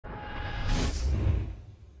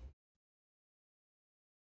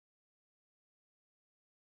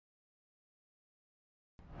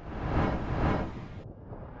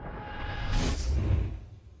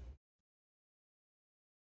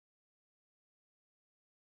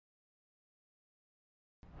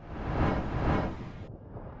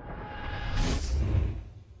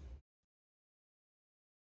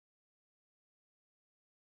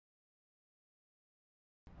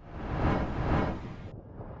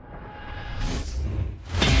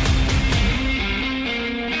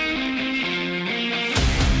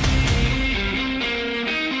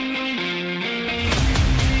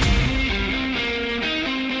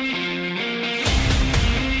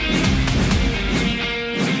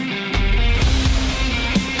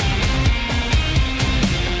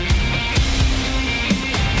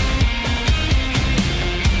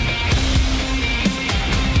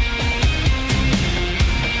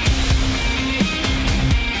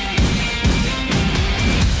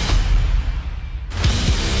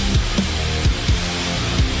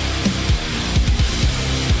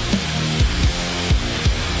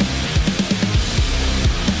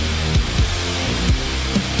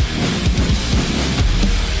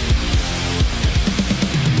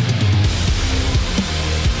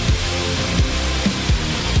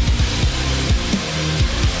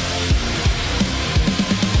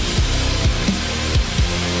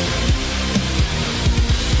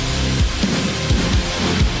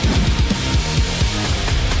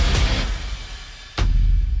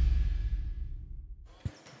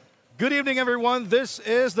Good evening, everyone. This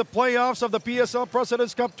is the playoffs of the PSL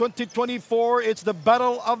President's Cup 2024. It's the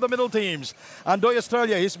battle of the middle teams. Andoy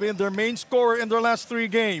Estrella has been their main scorer in their last 3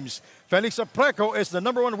 games. Felix Apreco is the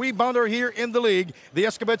 #1 rebounder here in the league. The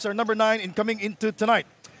Escobetes are #9 in coming into tonight.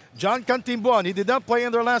 John Cantimbuan, he did not play in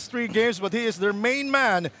their last 3 games, but he is their main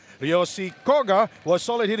man. Ryosi Koga was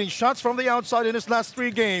solid hitting shots from the outside in his last 3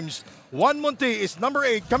 games. 1MUNTI is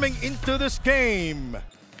 #8 coming into this game.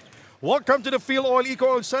 Welcome to the Fuel Oil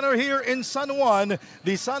Eco Oil Center here in San Juan.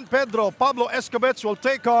 The San Pedro Pablo Escobetes will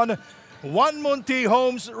take on 1MUNTI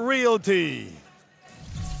Homes Realty.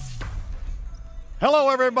 Hello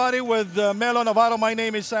everybody with Melo Navarro. My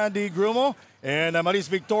name is Sandy Grumo. And Maris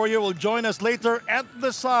Victoria will join us later at the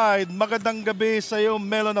side. Magandang gabi sa iyo,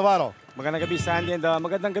 Melo Navarro. Magandang gabi, Sandy, and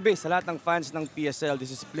magandang gabi sa lahat ng fans ng PSL.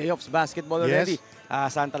 This is playoffs basketball already.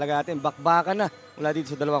 Saan talaga natin, bakbakan na mula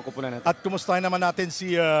dito sa dalawang kupunan natin. At kumustahin naman natin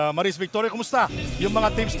si Maris Victoria. Kumusta yung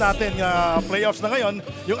mga teams natin, playoffs na ngayon,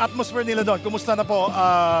 yung atmosphere nila doon. Kumusta na po,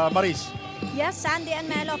 Maris? Yes, Sandy and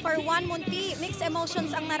Melo, for 1MUNTI, mixed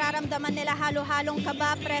emotions ang nararamdaman nila, halo-halong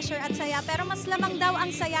kaba, pressure at saya. Pero mas lamang daw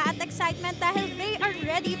ang saya at excitement dahil they are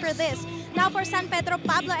ready for this. Now for San Pedro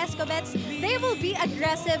Pablo Escobetes, they will be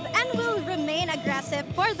aggressive and will remain aggressive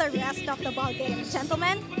for the rest of the ball game.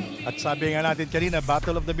 Gentlemen? At sabi nga natin kanina,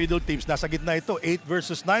 battle of the middle teams, nasa gitna ito, 8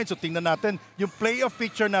 versus 9. So tingnan natin yung playoff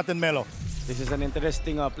picture natin, Melo. This is an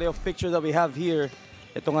interesting playoff picture that we have here.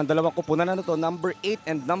 Ito nga dalawang kupunan na to, number 8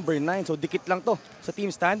 and number 9. So dikit lang to sa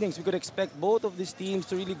team standings. We could expect both of these teams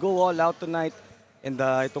to really go all out tonight. And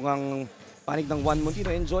ito nga panig ng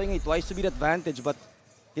 1MUNTI, enjoying it twice to be the advantage. But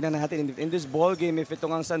tingnan natin in this ball game if ito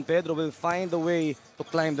nga San Pedro will find a way to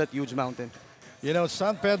climb that huge mountain. You know,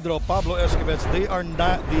 San Pedro Pablo Escobetes, they are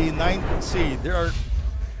not the 9th seed.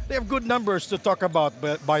 They have good numbers to talk about,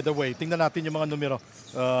 by the way. Tingnan natin yung mga numero,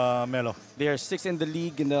 Melo. They are 6th in the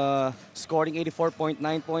league in the scoring 84.9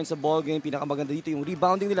 points a ball game. Pinakamaganda dito yung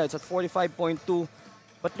rebounding nila. It's at 45.2.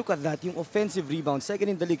 But look at that, yung offensive rebound. 2nd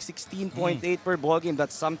in the league, 16.8 per ball game.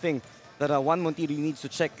 That's something that 1MUNTI really needs to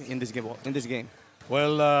check in this game.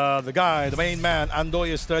 Well, the main man,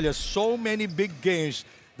 Andoy Estrella, so many big games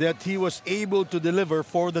that he was able to deliver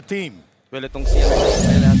for the team. Well, itong si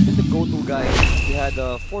Estrella has been the go-to guy. He had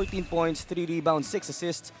 14 points, 3 rebounds, 6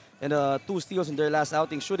 assists, and 2 steals in their last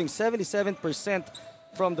outing, shooting 77%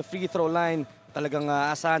 from the free throw line. Talagang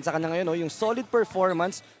asahan sa kanya ngayon, yung solid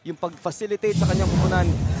performance, yung pag-facilitate sa kanyang kupunan,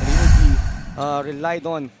 and he will be relied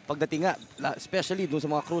on pagdating nga, especially dun sa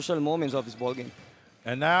mga crucial moments of this ballgame.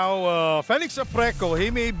 And now, Felix Apreco, he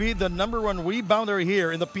may be the #1 rebounder here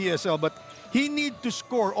in the PSL, but he need to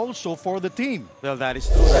score also for the team. Well, that is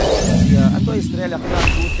true. Right? Andoy Estrella cannot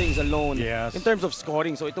do things alone in terms of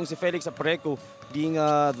scoring. So itong si Felix Apreco, being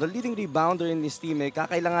the leading rebounder in his team,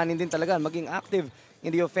 kakailanganin din talaga maging active in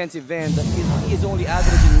the offensive end. He is only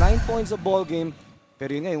averaging 9 points a ball game. Pero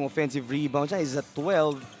yun nga, yung offensive rebound siya is at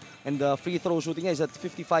 12. And the free throw shooting niya is at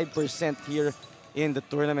 55% here in the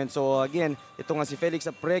tournament. So again, ito nga si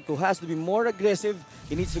Felix Apreco has to be more aggressive.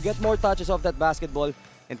 He needs to get more touches of that basketball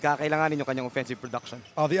and kakailanganin yung kanyang offensive production.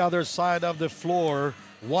 On the other side of the floor,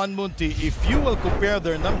 1MUNTI, if you will compare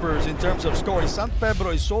their numbers in terms of scoring, San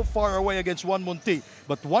Pedro is so far away against 1MUNTI.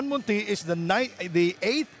 But 1MUNTI is the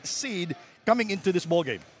 8th seed coming into this ball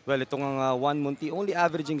game. Well, itong 1MUNTI only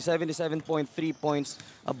averaging 77.3 points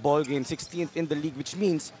a ball game, 16th in the league, which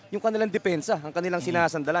means yung kanilang depensa, ang kanilang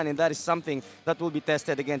sinasandalan, and that is something that will be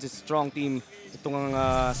tested against a strong team, itong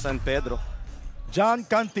San Pedro. John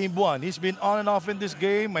Cantimbuan, he's been on and off in this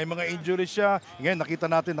game. May mga injuries siya. Ngayon, nakita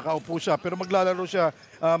natin nakaupo siya. Pero maglalaro siya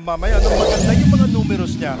mamaya. Nung maganda yung mga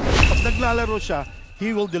numeros niya, pag naglalaro siya,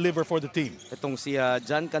 he will deliver for the team. Itong si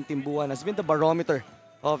John Cantimbuan has been the barometer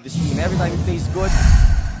of this team. Every time he plays good,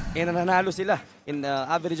 nananalo sila. In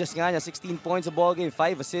averages nga niya, 16 points a ball game,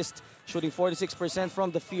 5 assists, shooting 46%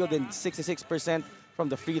 from the field and 66% from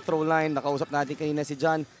the free throw line. Nakausap natin kanina si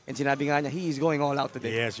John and sinabi nga niya, he is going all out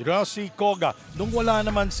today. Yes, you know, si Koga, nung wala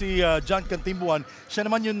naman si John Cantimbuan, siya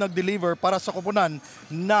naman yung nag-deliver para sa kupunan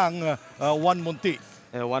ng 1MUNTI.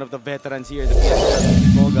 One of the veterans here, the PSL, si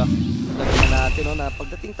Koga. Talaga natin, na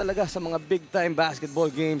pagdating talaga sa mga big-time basketball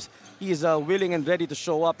games, he is willing and ready to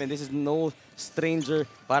show up, and this is no stranger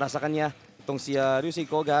para sa kanya. Itong si Ryosi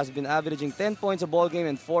Koga has been averaging 10 points a ball game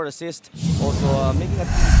and 4 assists. Also making at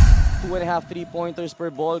least 2.5 3-pointers per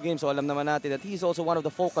ball game. So alam naman natin that he's also one of the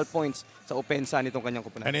focal points sa opensa nitong kanyang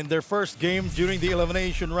kupunan. And in their first game during the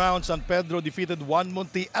elimination round, San Pedro defeated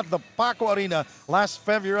 1MUNTI at the Paco Arena last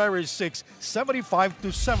February 6, 75-71.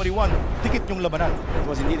 Tikit yung labanan. It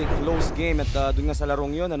was indeed a close game at dun nga sa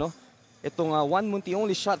larong yun, Itong 1MUNTI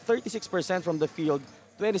only shot 36% from the field,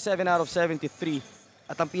 27 out of 73.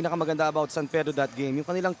 At ang pinakamaganda about San Pedro that game, yung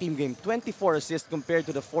kanilang team game, 24 assists compared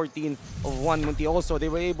to the 14 of 1MUNTI. Also,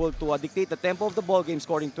 they were able to dictate the tempo of the ball game,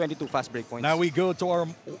 scoring 22 fast break points. Now we go to our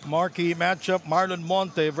marquee matchup, Marlon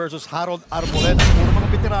Monte versus Harold Arboleda. Puro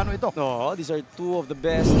mga veterano ito. Oh, these are two of the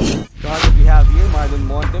best guards that we have here. Marlon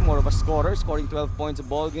Monte, more of a scorer, scoring 12 points a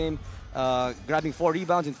ball game, grabbing 4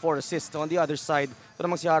 rebounds and 4 assists. On the other side, ito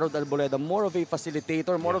namang si Harold Arboleda, more of a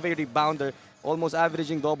facilitator, more of a rebounder, almost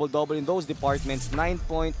averaging double-double in those departments. 8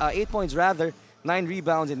 points rather, 9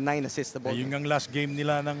 rebounds and 9 assists a ball game. Yung ang last game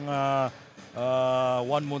nila ng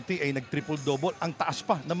 1MUNTI ay nag-triple-double. Ang taas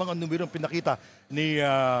pa ng mga numerong pinakita ni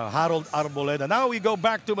Harold Arboleda. Now we go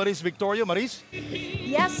back to Maris Victoria. Maris?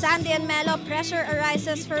 Yes, Sandy and Melo, pressure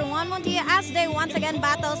arises for 1MUNTI as they once again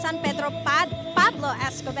battle San Pedro Pablo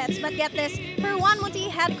Escobets. But get this, for 1MUNTI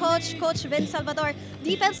head coach, Coach Vin Salvador,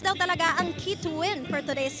 defense daw talaga ang key to win for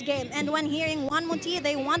today's game. And when hearing 1MUNTI,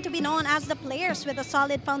 they want to be known as the players with a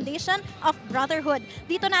solid foundation of brotherhood.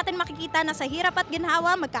 Dito natin makikita na sa hirap at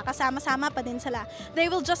ginhawa, magkakasama-sama pa din sila.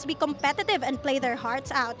 They will just be competitive and play their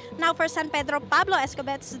hearts out. Now for San Pedro Pablo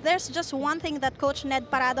Escobets, there's just one thing that Coach Ned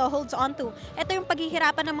Parado holds on to. Ito yung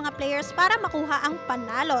paghihirapan ng mga players para makuha ang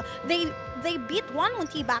panalo. They beat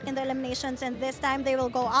 1MUNTI back in the eliminations and this time they will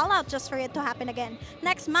go all out just for it to happen again.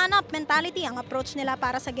 Next man up mentality ang approach nila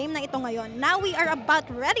para sa game na ito ngayon. Now we are about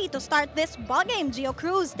ready to start this ball game. Gio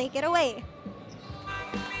Cruz, take it away.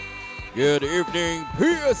 Good evening,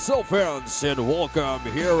 PSL fans, and welcome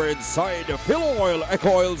here inside the Philoil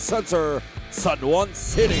Eco-Oil Center, San Juan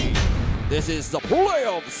City. This is the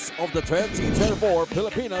playoffs of the 2024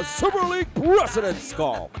 Pilipinas Super League President's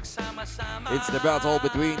Cup. It's the battle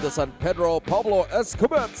between the San Pedro Pablo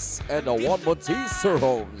Escobets and the 1MUNTI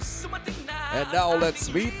Surhomes. And now let's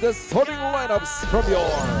meet the starting lineups from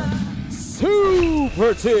your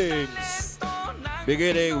super teams.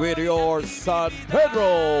 Beginning with your San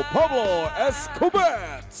Pedro Pablo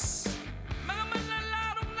Escobets.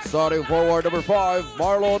 Starting forward number 5,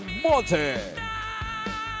 Marlon Monte.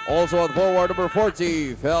 Also on forward number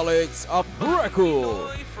 40, Felix Aprecu.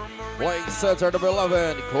 Playing center number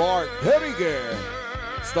 11, Clark Herige.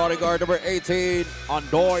 Starting guard number 18,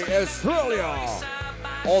 Andoy Estrella.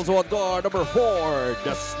 Also on guard number 4,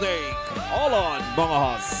 the Snake, Alan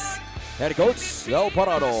Bangahas. Head coach, Del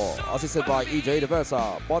Parado. Assisted by EJ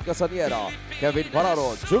Devesa, Bon Casaniera, Kevin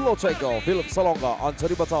Parado, Julio Checo, Philip Salonga,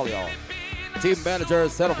 Anthony Batalio. Team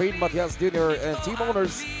managers, Serafin Matias Jr. and team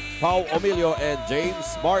owners, Pau Emilio and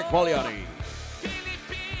James Mark Poliani.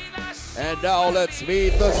 And now let's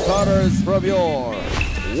meet the starters from your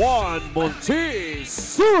 1MUNTI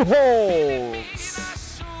Surhomes.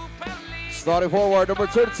 Starting forward number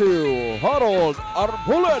 32, Harold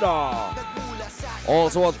Arboleda.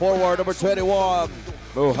 Also on forward number 21,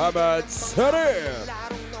 Muhammad Sarif.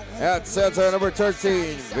 At center number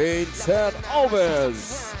 13, Vincent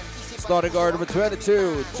Alves. Starting guard number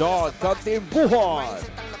 22, John Cantimbuhan.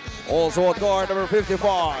 Also on guard number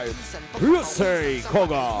 55, Yusei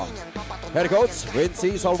Koga. Head coach,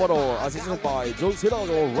 Vinci Salvador. Assisted by Jules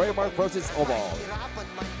Hidalgo, Raymar Francis Oval.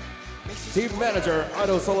 Team manager,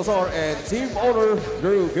 Ado Salazar, and team owner,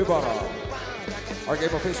 Drew Guevara. Our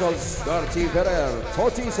game officials, Garchi Ferrer,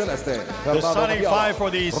 Toti Celeste. The starting 5 for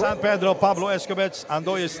the San Pedro Pablo Escobets,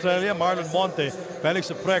 Andoy Estrella, Marlon Monte, Felix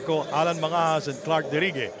Apreco, Alan Mangahas, and Clark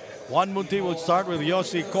Derige. 1MUNTI will start with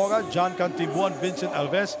Yossi Koga, John Cantimbuhan, Vincent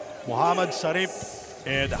Alves, Muhammad Sarif,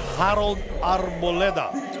 and Harold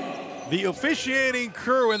Arboleda. The officiating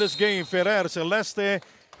crew in this game, Ferrer, Celeste,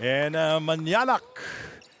 and Manyanak.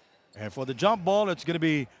 And for the jump ball, it's going to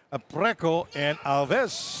be Apreco and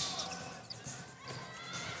Alves.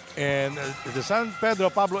 And the San Pedro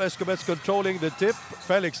Pablo Escobets controlling the tip,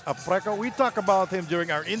 Felix Apreco. We talked about him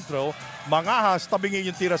during our intro. Mangahas, tabingin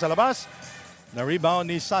yung tira sa labas. Na-rebound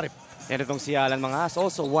ni Sarip. And itong si Alan Mangahas,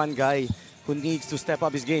 also one guy who needs to step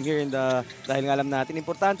up his game here in the, dahil nga alam natin,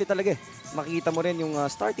 importante talaga makita mo rin yung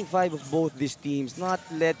starting 5 of both these teams, not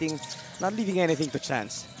leaving anything to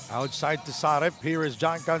chance. Outside to Sarip, here is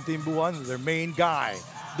John Cantimbuhan, their main guy.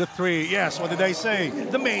 The 3, yes, what did I say?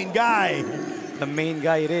 The main guy. The main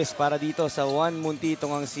guy it is para dito sa 1MUNTI.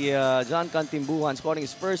 Itong ang si John Cantimbuhan scoring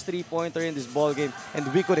his first 3-pointer in this ball game, and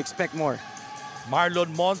we could expect more. Marlon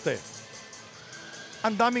Monte.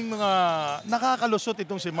 Ang daming mga nakakalusot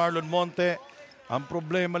itong si Marlon Monte. Ang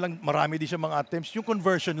problema lang, marami din siya mga attempts. Yung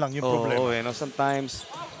conversion lang yung problema. Oo, sometimes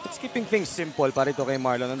it's keeping things simple para ito kay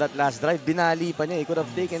Marlon. On that last drive, binali pa niya. He could have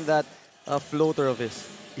taken that floater of his.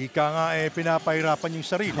 Ika nga pinapahirapan yung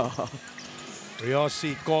sarili.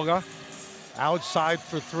 Yossi Koga. Outside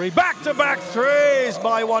for three. Back-to-back threes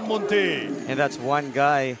by 1MUNTI. And that's one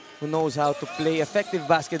guy who knows how to play effective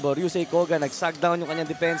basketball. Ryusei Koga, nagsag down yung kanyang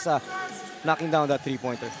depensa, knocking down that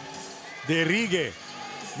three-pointer. Derige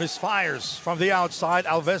misfires from the outside.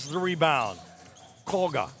 Alves the rebound.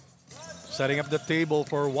 Koga setting up the table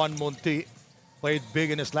for 1MUNTI. Played big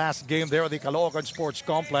in his last game there at the Caloocan Sports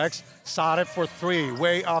Complex. Sarep for three,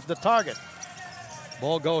 way off the target.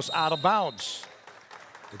 Ball goes out of bounds.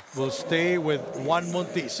 It will stay with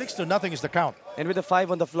 1MUNTI. 6-0 is the count. And with the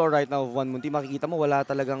 5 on the floor right now of 1MUNTI, makikita mo wala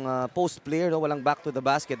talagang post player, no? Walang back to the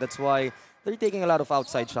basket. That's why they're taking a lot of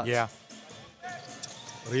outside shots. Yeah.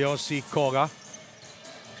 Ryusei Koga.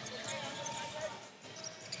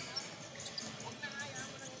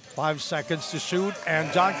 Five seconds to shoot,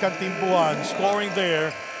 and John Cantimbuan scoring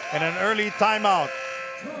there, and an early timeout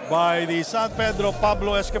by the San Pedro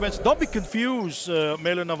Pablo Escobets. Don't be confused,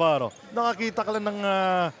 Melo Navarro. Nakakita ka lang ng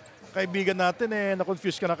kaibigan natin,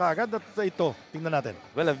 na-confuse ka na kaagad. At ito, tingnan natin.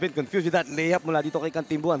 Well, I've been confused with that layup mula dito kay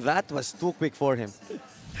Cantimbuan. That was too quick for him.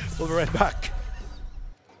 We'll be right back.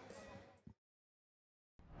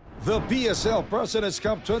 The PSL President's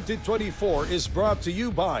Cup 2024 is brought to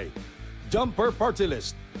you by Jumper Party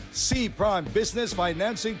List, C Prime Business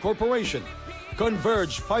Financing Corporation,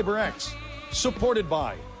 Converge FiberX, supported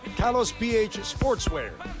by Kalos PH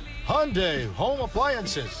Sportswear, Hyundai Home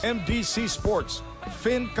Appliances, MDC Sports,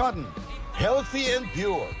 Finn Cotton, Healthy and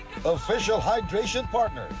Pure, official hydration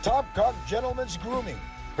partner, Top Cock Gentlemen's Grooming,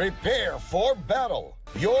 prepare for battle,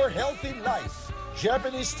 your healthy life,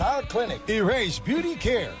 Japanese Style Clinic, Erase Beauty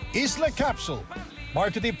Care, Isla Capsule,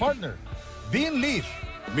 marketing partner, Bean Leaf,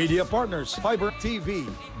 media partners, Fiber TV,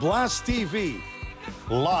 Blast TV,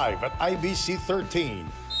 live at IBC 13.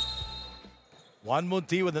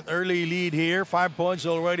 1MUNTI with an early lead here. 5 points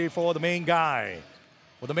already for the main guy.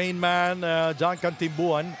 For the main man, John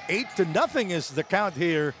Cantimbuan. 8-0 is the count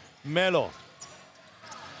here, Melo.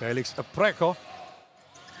 Felix Apreco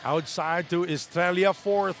outside to Estrella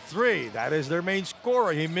for 3. That is their main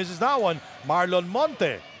scorer. He misses that one. Marlon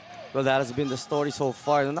Monte. Well, that has been the story so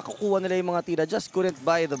far. Nakukuha nila yung mga tira, just couldn't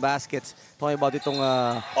buy the baskets. Talking about itong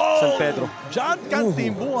San Pedro. John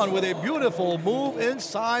Cantimbuan with a beautiful move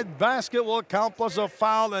inside basket will count plus a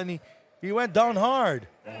foul, and he went down hard.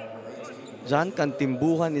 John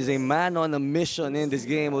Cantimbuan is a man on a mission in this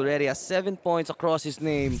game already. Has 7 points across his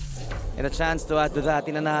name. And a chance to add to that,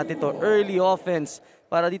 tingnan natin to early offense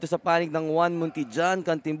para dito sa panig ng 1MUNTI. John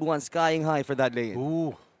Cantimbuan skying high for that lane.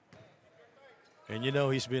 Ooh. And you know,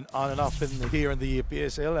 he's been on and off here in the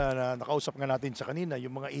PSL. Nakausap nga natin sa kanina,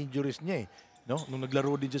 yung mga injuries niya. No? Nung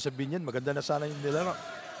naglaro din siya sa Binyan, maganda na sana yung nilaro.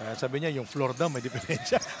 Sabi niya, yung floor daw, may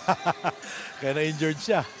diferensya. Kaya na-injured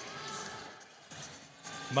siya.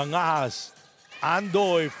 Mangas.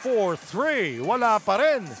 Andoy, 4-3. Wala pa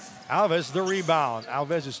rin. Alves, the rebound.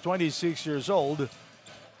 Alves is 26 years old.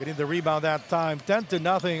 Getting the rebound that time. 10-0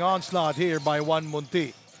 onslaught here by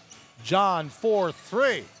 1MUNTI. John,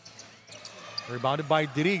 4-3. Rebounded by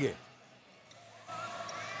Derige.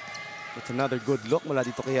 It's another good look mula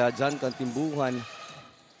dito kay John Cantimbuan.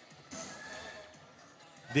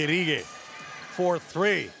 Derige,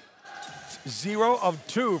 4-3. 0 of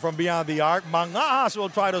 2 from beyond the arc. Mangas will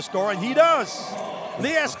try to score, and he does.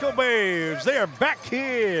 The Escobets, they are back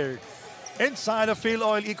here inside the Phil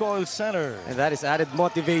Oil Eco Oil Center. And that is added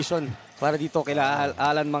motivation para dito kay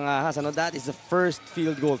Alan Mangas. That is the first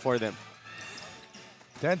field goal for them.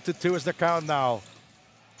 10-2 is the count now.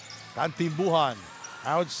 Cantimbuan.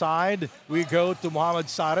 Outside, we go to Muhammad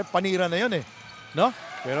Sarep. Panira na yun no?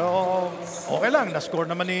 Pero okay lang. Na-score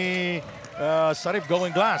naman ni Sarep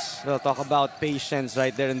going glass. We'll talk about patience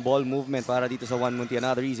right there in ball movement para dito sa 1MUNTI.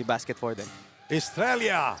 Another easy basket for them.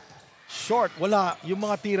 Estrella. Short. Wala. Yung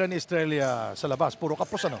mga tira ni Estrella sa labas. Puro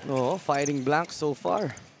kapos, No, fighting blank so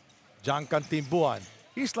far. John Cantimbuan.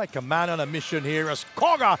 He's like a man on a mission here as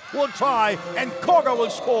Koga will try and Koga will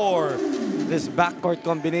score. This backcourt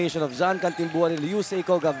combination of John Cantimbuan and Ryusei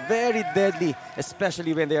Koga, very deadly,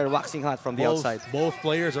 especially when they are waxing hot from the outside. Both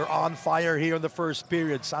players are on fire here in the first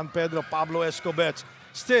period. San Pedro Pablo Escobets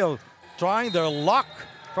still trying their luck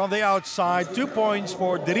from the outside. 2 points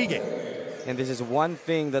for Derige. And this is one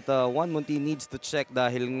thing that 1MUNTI needs to check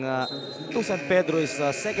dahil nga itong San Pedro is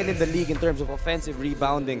second in the league in terms of offensive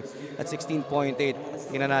rebounding at 16.8.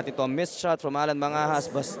 Tingnan natin to, a missed shot from Alan Mangas,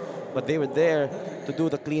 but they were there to do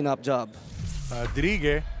the cleanup job.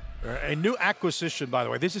 Derige, a new acquisition, by the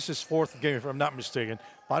way. This is his 4th game, if I'm not mistaken.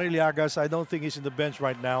 Pariliagas, I don't think he's in the bench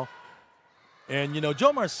right now. And, you know,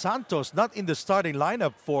 Jomar Santos not in the starting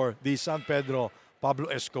lineup for the San Pedro Pablo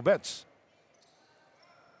Escobets.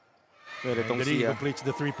 Pero itong Derige completes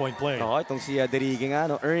the three-point play. Itong si Derige nga,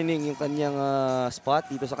 earning yung kanyang spot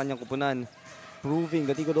dito sa kanyang kupunan. Proving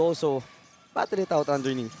that he could also battle it out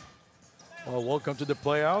underneath. Well, welcome to the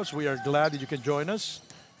playoffs. We are glad that you can join us.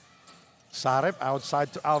 Sarep outside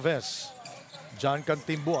to Alves. John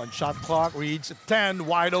Cantimbo on shot clock reads 10.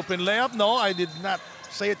 Wide open layup. No, I did not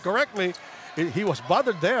say it correctly. He was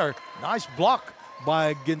bothered there. Nice block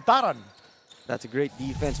by Gintaran. That's a great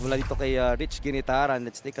defense mula dito kay Rich Ginitaran.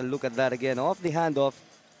 Let's take a look at that again. Off the handoff.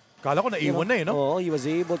 Kala ko naiwan na eh, no? Oh, he was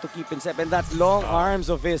able to keep in step. And that long arms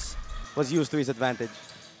of his was used to his advantage.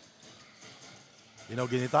 You know,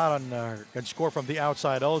 Ginitaran can score from the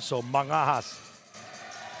outside also. Mangahas.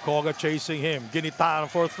 Koga chasing him. Ginitaran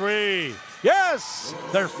for three. Yes!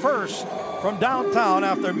 Their first from downtown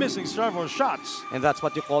after missing several shots. And that's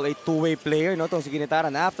what you call a two-way player, no? Itong si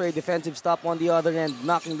Ginitaran. After a defensive stop on the other end,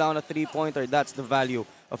 knocking down a three-pointer, that's the value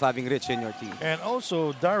of having Rich in your team. And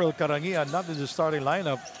also, Daryl Carangian, not in the starting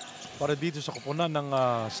lineup, para dito sa kupunan ng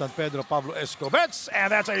San Pedro Pablo Escobets. And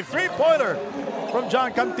that's a three-pointer from John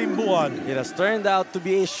Cantimbuan. It has turned out to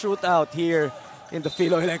be a shootout here in the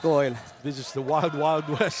Philoy Like Oil. This is the Wild Wild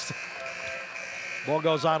West. Ball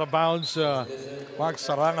goes out of bounds. Mark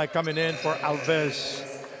Sarangay coming in for Alves.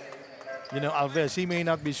 You know, Alves, he may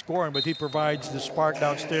not be scoring, but he provides the spark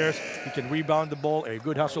downstairs. He can rebound the ball, a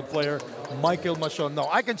good hustle player. Michael Machon. No,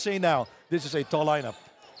 I can say now, this is a tall lineup.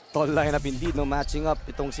 Tall lineup indeed, no, matching up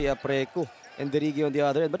itong si Preco and Derige on the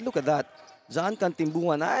other end. But look at that. John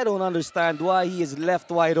Cantimbuan, I don't understand why he is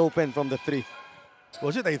left wide open from the three.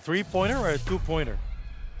 Was it a three-pointer or a two-pointer?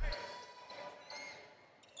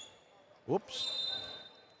 Whoops.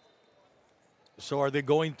 So are they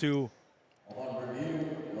going to...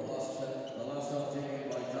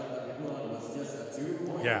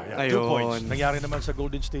 Yeah, 2 points. Nangyari naman sa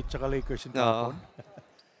Golden State tsaka Lakers in Kampon.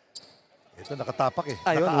 Ito, nakatapak eh.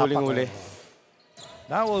 Ayun, huling-huli.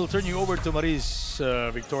 Now we'll turn you over to Maris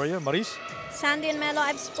Victoria. Maris? Sandy and Melo,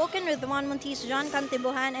 I've spoken with 1MUNTI's John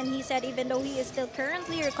Cantimbuan and he said even though he is still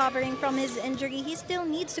currently recovering from his injury, he still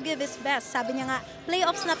needs to give his best. Sabi niya nga,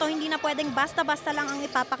 playoffs na to, hindi na pwedeng basta-basta lang ang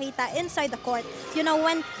ipapakita inside the court. You know,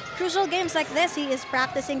 when crucial games like this, he is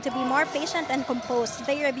practicing to be more patient and composed.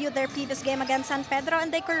 They reviewed their previous game against San Pedro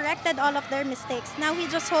and they corrected all of their mistakes. Now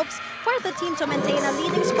he just hopes for the team to maintain a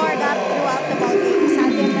leading score gap throughout the ballgame.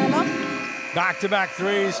 Sandy and Melo. Back-to-back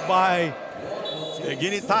threes by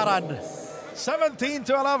Ginitaran.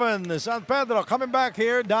 17-11, San Pedro coming back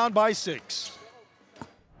here down by 6.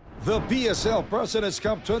 The PSL President's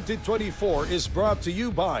Cup 2024 is brought to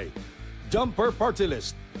you by Dumper Party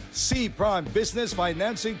List, C Prime Business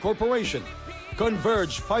Financing Corporation,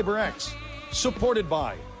 Converge FiberX, supported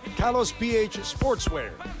by Kalos PH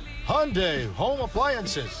Sportswear, Hyundai Home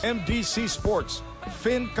Appliances, MDC Sports,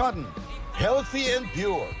 Finn Cotton, Healthy and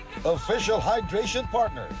Pure, official hydration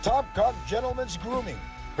partner, Top Cut Gentlemen's Grooming.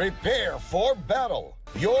 Prepare for battle.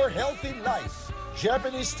 Your healthy life.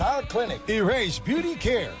 Japanese Style Clinic. Erase Beauty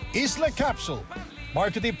Care. Isla Capsule.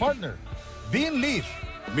 Marketing partner, Bean Leaf.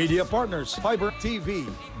 Media partners, Fiber TV,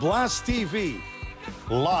 Blast TV.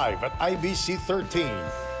 Live at IBC 13.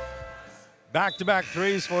 Back-to-back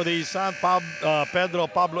threes for the San Pedro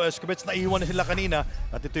Pablo Escobets. Naiwan na sila kanina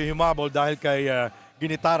at ito yung humabol dahil kay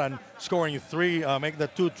Ginitaran scoring three, make the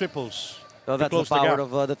two triples. So that's the power of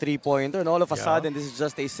the three-pointer. And all of a sudden, this is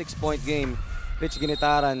just a 6-point game. Rich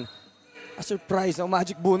Ginitaran, a surprise, a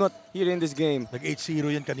magic bunot here in this game.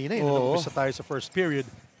 Nag-8-0 yan kanina. Nag-umpisa tayo sa first period.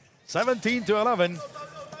 17-11.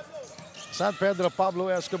 San Pedro Pablo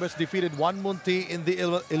Escobets defeated 1MUNTI in the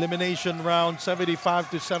elimination round,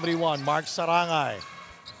 75-71. Mark Sarangay.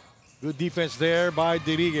 Good defense there by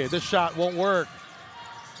Derige. The shot won't work.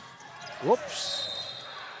 Whoops.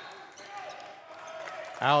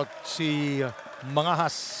 Out si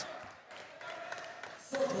Mangahas.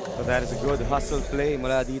 So that is a good hustle play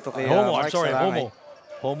mula dito kay Homo, Mark I'm sorry, Sarangay.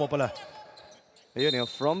 Homo pala. Ayun,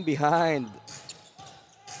 from behind.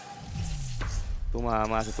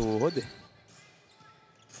 Tumama sa tuhod.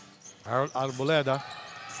 Harold Arboleda.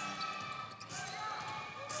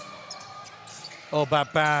 Oh,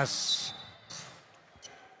 bad pass.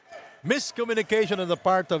 Miscommunication on the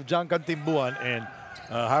part of John Cantimbuan and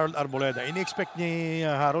Harold Arboleda. Ini-expect ni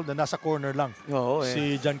Harold na nasa corner lang.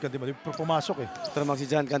 Si John Cantimbuan. Pumasok eh. Ito namang si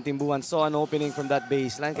John Cantimbuan saw an opening from that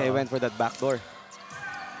baseline kaya went for that backdoor.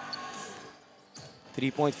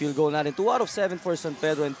 3-point field goal natin. 2 out of 7 for San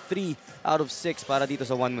Pedro and 3 out of 6 para dito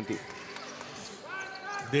sa 1MUNTI.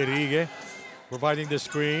 Derige providing the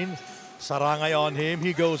screen. Sarangay on him.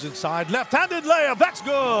 He goes inside. Left-handed layup. That's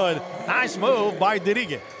good. Nice move by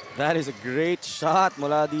Derige. That is a great shot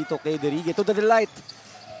mula dito kay Derige. To the delight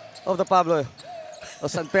of the Pablo O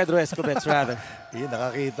San Pedro Escobets, rather.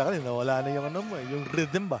 Nakakita ka rin, nawala na yung ano mo, yung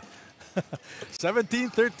rhythm ba?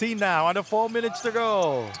 17-13 now, under 4 minutes to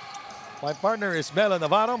go. My partner is Melo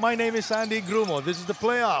Navarro. My name is Sandy Grumo. This is the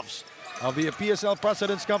playoffs of the PSL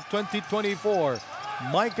President's Cup 2024.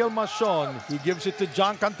 Michael Machon, he gives it to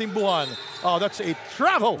John Cantimbuhan. Oh, that's a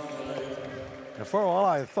travel. And for a while,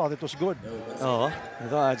 I thought it was good. Oh,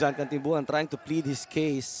 John Cantimbuhan trying to plead his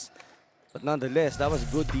case. But nonetheless, that was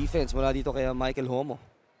good defense mula dito kay Michael Homo.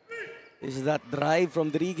 Is that drive from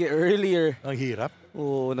Drigue earlier? Ang hirap.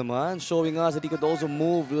 Oh, naman. Showing us that he could also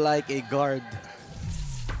move like a guard.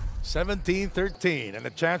 17-13, and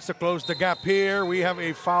a chance to close the gap here. We have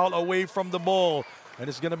a foul away from the ball, and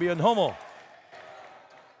it's going to be on Homo.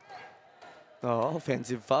 Oh,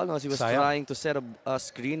 offensive foul. No? He was trying to set a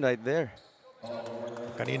screen right there.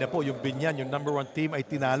 Kanina po, yung Binyan, yung #1 team ay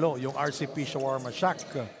tinalo. Yung RCP Shawarma Shack,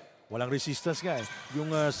 walang resistance nga eh.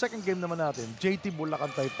 Yung second game naman natin, JT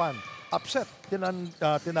Bulacan Taipan, upset.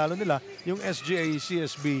 Tinalo nila yung SGA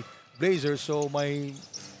CSB Blazers, so may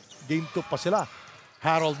game 2 pa sila.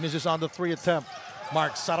 Harold misses on the 3 attempt.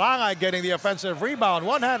 Mark Sarangay getting the offensive rebound.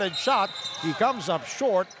 One-handed shot. He comes up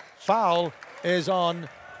short. Foul is on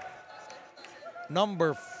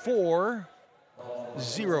number 4-0.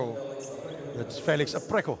 That's Felix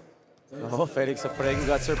Apreco. Oh, Felix Apreco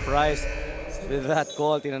got surprised with that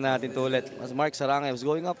call. Tingnan natin to ulit. As Mark Sarangay was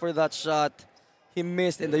going up for that shot, he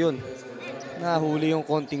missed, and ayun, nahuli yung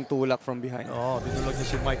konting tulak from behind. Oh, dinulog niya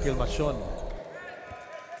si Michael Machon.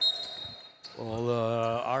 Well,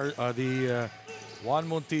 the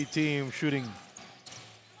 1MUNTI team shooting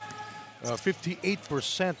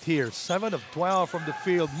 58% here. 7 of 12 from the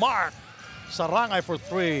field. Mark Sarangay for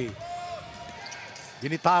 3.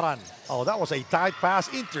 Ginitaran. Oh, that was a tight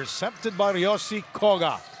pass intercepted by Ryosi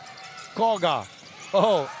Koga. Koga.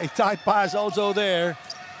 Oh, a tight pass also there.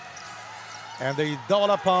 And they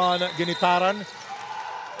double upon Ginitaran.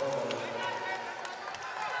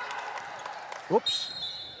 Oops.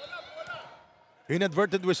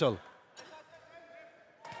 Inadvertent whistle.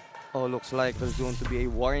 Oh, looks like there's going to be a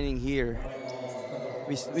warning here.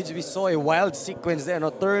 We saw a wild sequence there, no?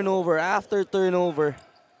 Turnover after turnover.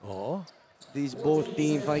 Oh. These both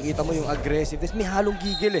teams, makikita mo yung aggressiveness. May halong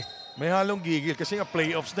gigil eh. May halong gigil kasi nga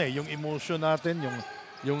playoffs na eh. Yung emotion natin,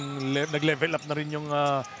 nag-level up na rin yung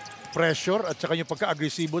pressure at saka yung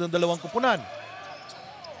pagka-agresibo ng dalawang kupunan.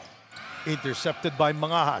 Intercepted by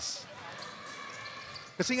Mangahas.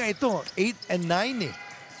 Kasi nga ito, 8 and 9 eh.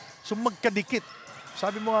 So magkadikit.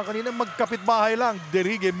 Sabi mo nga kanina, magkapit-bahay lang.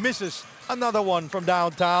 Drigue misses another one from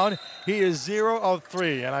downtown. He is 0 of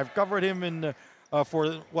 3. And I've covered him in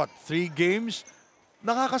for, 3 games?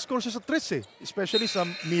 Nakakascore siya sa threes eh. Especially sa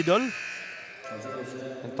middle.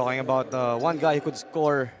 And talking about one guy who could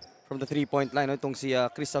score from the three-point line, itong si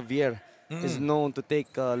Chris Xavier is known to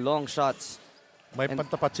take long shots. May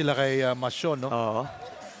pantapat sila kay Machon, no?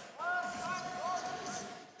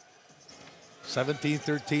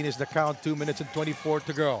 17-13 is the count. 2 minutes and 24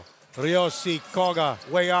 to go. Ryosi Koga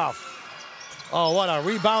way off. Oh, what a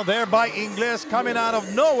rebound there by Ingles coming out of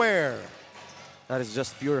nowhere. That is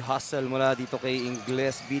just pure hustle mula dito kay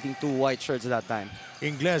Ingles, beating 2 white shirts that time.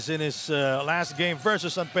 Ingles in his last game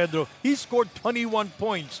versus San Pedro, he scored 21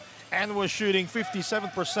 points and was shooting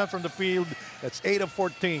 57% from the field. That's 8 of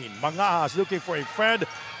 14. Mangahas looking for a friend.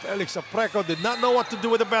 Felix Apreco did not know what to do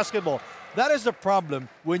with the basketball. That is the problem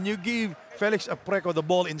when you give Felix Apreco the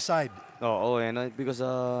ball inside. Oo, because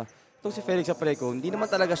itong si Felix Apreco, hindi naman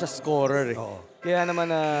talaga siya scorer eh. Kaya naman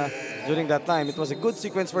during that time, it was a good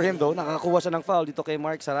sequence for him though. Nakakakuha siya ng foul dito kay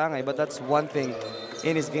Mark Sarangay, but that's one thing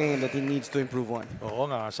in his game that he needs to improve on. Oo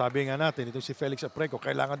nga, sabi nga natin, itong si Felix Apreco,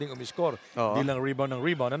 kailangan ding umiscore. Hindi lang rebound ng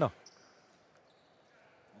rebound, ano?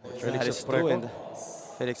 Felix Apreco.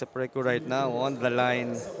 Felix Apreco right now on the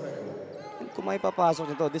line. And kung may papasok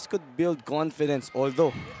nito, this could build confidence, although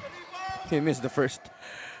he missed the first.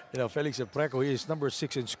 You know, Felix Apreco, he is number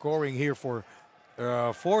 6 in scoring here for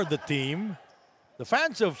the team. The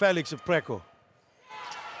fans of Felix Apreco.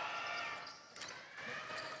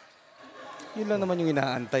 Yun lang naman yung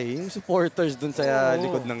inaantay. Yung supporters dun sa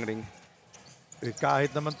likod ng ring. Eh,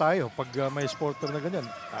 kahit naman tayo, pag may supporter na ganyan.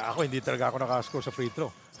 Ako, hindi talaga ako nakascore sa free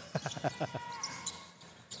throw.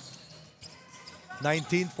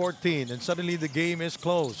 19-14, and suddenly the game is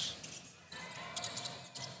close.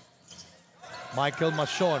 Michael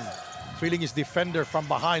Machon feeling his defender from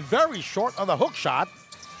behind. Very short on the hook shot.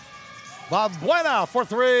 Balbuena for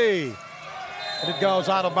 3. And it goes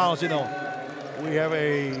out of bounds, you know. We have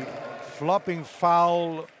a flopping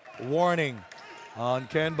foul warning on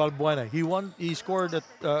Ken Balbuena. He scored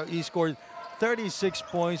 36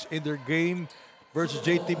 points in their game versus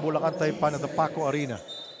JT Bulacan Taipan at the Paco Arena.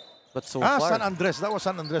 But so far, San Andres. That was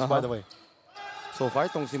San Andres, by the way. So far,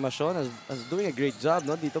 itong si Machon is doing a great job,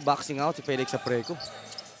 no? Dito boxing out si Felix Apreco.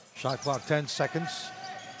 Shot clock, 10 seconds.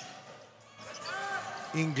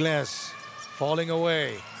 Ingles falling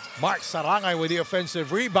away. Mark Sarangay with the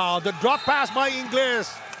offensive rebound. The drop pass by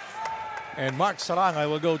Ingles. And Mark Sarangay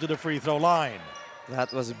will go to the free throw line.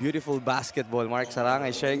 That was a beautiful basketball. Mark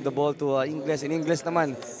Sarangay sharing the ball to Ingles. And Ingles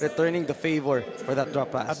naman returning the favor for that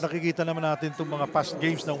drop pass. At nakikita naman natin itong mga past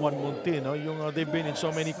games ng 1MUNTI. No? They've been in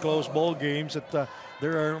so many close ball games that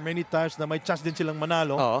there are many times na may chance din silang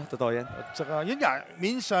manalo. Oo, totoo yan. At saka, yun nga,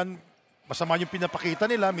 minsan masama yung pinapakita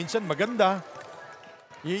nila, minsan maganda.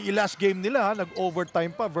 Yung last game nila,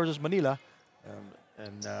 nag-overtime pa versus Manila.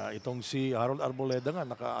 And itong si Harold Arboleda nga,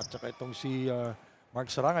 at saka itong si Mark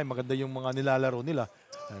Sarangay, maganda yung mga nilalaro nila.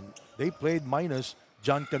 And they played minus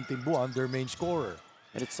John Cantimbuan, their main scorer.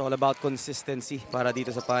 And it's all about consistency para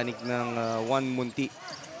dito sa panig ng 1MUNTI.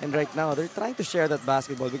 And right now, they're trying to share that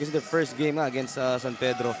basketball because the first game against San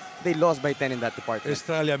Pedro, they lost by 10 in that department.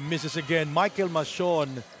 Estrella misses again. Michael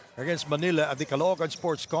Machon against Manila at the Caloocan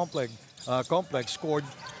Sports Complex scored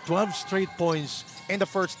 12 straight points in the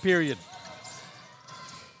first period.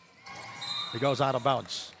 He goes out of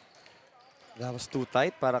bounds. That was too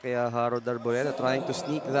tight para kay Harold Arboleda trying to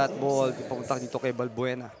sneak that ball papunta dito kay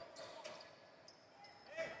Balbuena.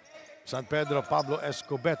 San Pedro Pablo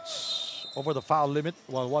Escobets over the foul limit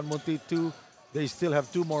while 1MUNTI 2, they still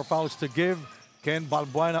have 2 more fouls to give. Ken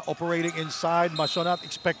Balbuena operating inside. Machon not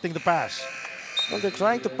expecting the pass. Well, they're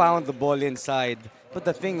trying to pound the ball inside. But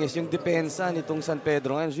the thing is, yung depensa nitong San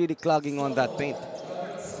Pedro is really clogging on that paint.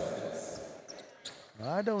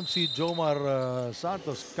 I don't see Jomar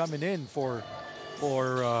Santos coming in for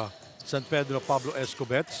San Pedro Pablo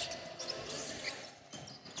Escobets.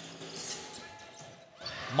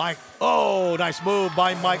 Mike, oh, nice move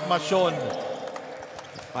by Mike Machon.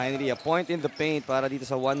 Finally, a point in the paint para dito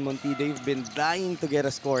sa 1MUNTI. They've been dying to get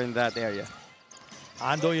a score in that area.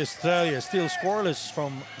 Andoy Estrella still scoreless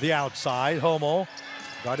from the outside. Homo,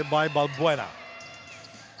 guarded by Balbuena.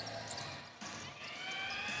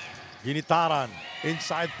 Ginitaran,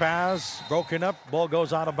 inside pass, broken up, ball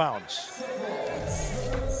goes out of bounds.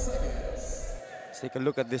 Let's take a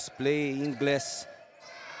look at this play. Ingles,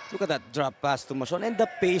 look at that drop pass to Machon and the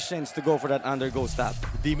patience to go for that undergo stop.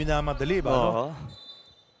 Di minamadali ba, no?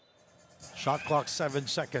 Shot clock, 7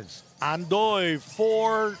 seconds. Andoy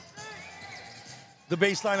for the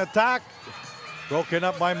baseline attack. Broken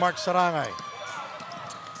up by Mark Sarangay.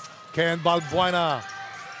 Ken Balbuena.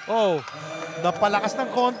 Oh, napalakas ng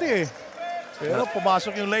konti eh. Pero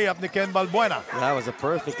pumasok yung layup ni Ken Balbuena. That was a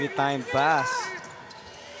perfectly timed pass.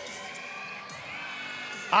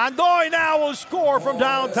 Andoy now will score from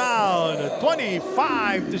downtown.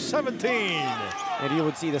 25-17. And you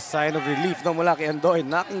would see the sign of relief na mula kay Andoy,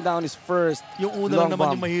 knocking down his first yung una lang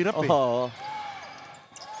naman yung mahirap eh.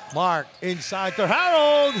 Mark inside to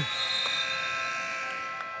Harold.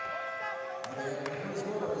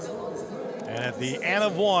 And at the end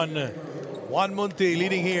of 1MUNTI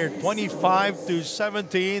leading here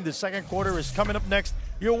 25-17. The second quarter is coming up next.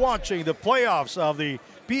 You're watching the playoffs of the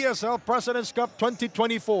PSL President's Cup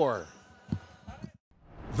 2024.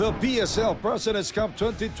 The PSL President's Cup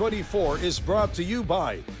 2024 is brought to you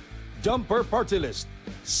by Dumper Party List,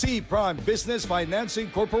 C Prime Business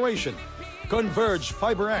Financing Corporation, Converge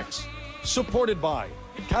FiberX, supported by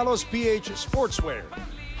Kalos PH Sportswear,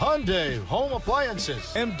 Hyundai Home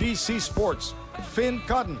Appliances, MDC Sports, Finn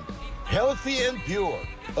Cotton, Healthy and Pure,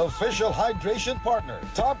 official hydration partner,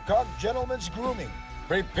 Top Cock Gentlemen's Grooming,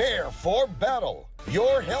 prepare for battle,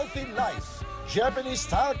 Your Healthy Life, Japanese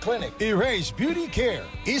Style Clinic, Erase Beauty Care,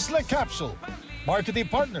 Isla Capsule, marketing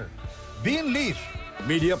partner, Bean Leaf,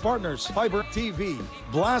 media partners, Fiber TV,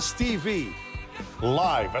 Blast TV,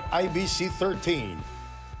 live at IBC 13.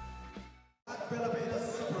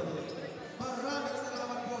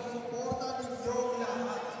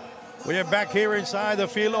 We are back here inside the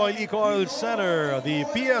Phil Oil Eco Oil Center. The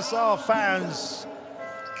PSL fans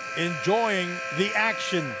enjoying the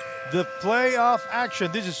action, the playoff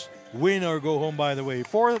action. This is win or go home, by the way,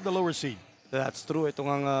 for the lower seed. That's true. Itong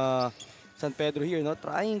ang San Pedro here, no,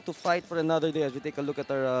 trying to fight for another day. As we take a look at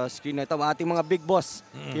our screen na ito, ating mga big boss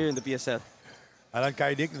here in the PSL. Alan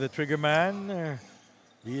Kaidik, the trigger man.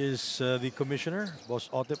 He is the commissioner, Boss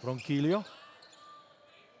Otep Ronquillo.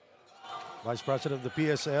 Vice President of the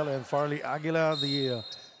PSL, and Farley Aguila, the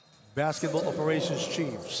Basketball Operations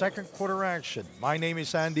Chief. Second quarter action. My name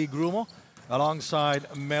is Andy Grumo, alongside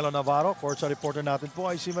Melo Navarro. Courtside reporter natin po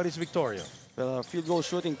ay si Maris Victorio. Field goal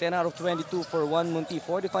shooting, 10 out of 22 for 1MUNTI,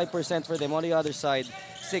 45% for them. On the other side,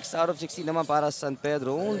 6 out of 16 naman para San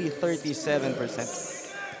Pedro, only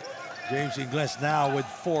 37%. James Ingles now with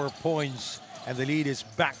 4 points, and the lead is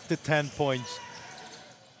back to 10 points.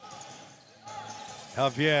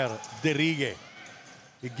 Javier Derigue.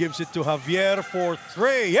 He gives it to Javier for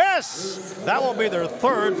 3. Yes! That will be their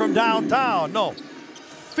 3rd from downtown. No,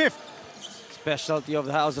 5th. Specialty of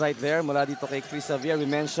the house right there. Mula dito kay Chris Javier. We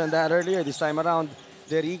mentioned that earlier. This time around,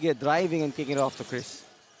 Derigue driving and kicking it off to Chris.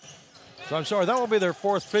 So I'm sorry, that will be their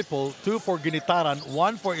 4th triple. 2 for Ginitaran,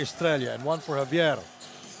 1 for Estrella, and 1 for Javier.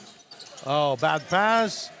 Oh, bad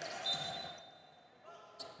pass.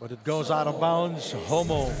 But it goes out of bounds.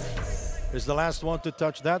 Homo is the last one to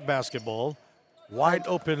touch that basketball. Wide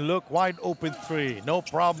open look, wide open 3. No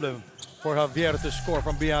problem for Javier to score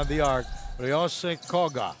from beyond the arc. Riose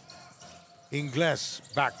Koga. Ingles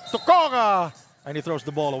back to Koga. And he throws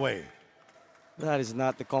the ball away. That is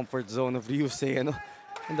not the comfort zone of Riose. And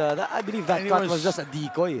I believe that cut was just a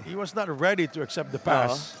decoy. He was not ready to accept the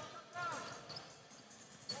pass.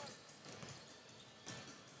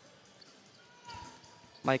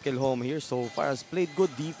 Michael Home here so far has played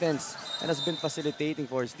good defense and has been facilitating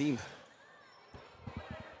for his team.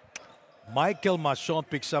 Michael Machon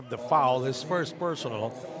picks up the foul, his first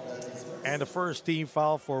personal, and the first team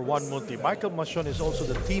foul for 1MUNTI. Michael Machon is also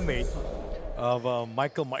the teammate of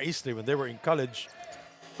Michael Maestri when they were in college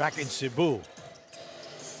back in Cebu.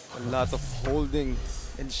 A lot of holding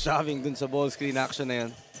and shoving dun sa ball screen action na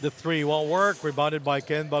yan. The 3 won't work, rebounded by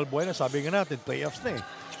Ken Balbuena. Sabi nga natin, playoffs na eh.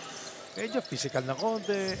 Medyo physical na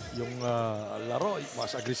konti, yung laro,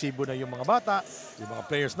 mas agresibo na yung mga bata, yung mga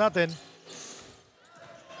players natin.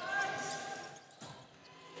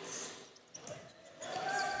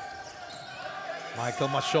 Michael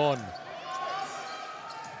Machon.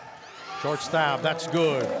 Short stab, that's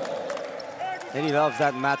good. And he loves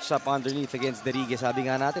that matchup underneath against Derigue. Sabi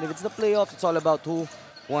nga natin, if it's the playoffs, it's all about who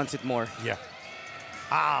wants it more. Yeah.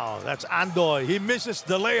 Ow, that's Andoy. He misses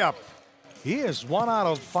the layup. He is 1 out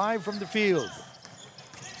of 5 from the field.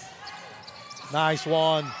 Nice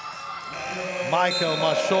one. Michael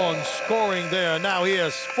Machon scoring there. Now he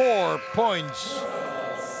has 4 points.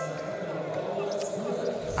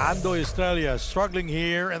 Ando Estrella struggling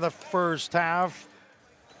here in the first half.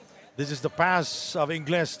 This is the pass of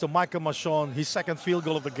Ingles to Michael Machon, his 2nd field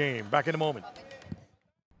goal of the game. Back in a moment.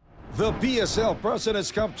 The PSL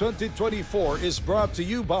President's Cup 2024 is brought to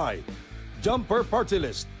you by Jumper Party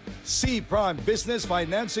List, C Prime Business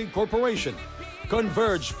Financing Corporation,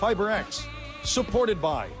 Converge FiberX, supported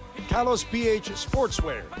by Kalos PH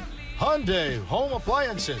Sportswear, Hyundai Home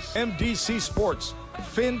Appliances, MDC Sports,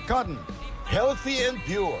 Finn Cotton, Healthy and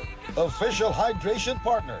Pure, official hydration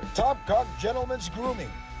partner, Topcock Gentlemen's Grooming,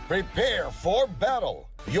 prepare for battle,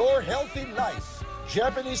 Your Healthy Life,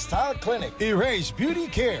 Japanese Style Clinic, Erase Beauty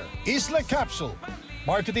Care, Isla Capsule,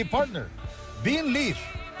 marketing partner, Bean Leaf,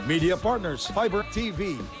 media partners, Fiber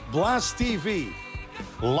TV, Blast TV,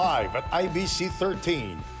 live at IBC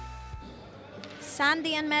 13.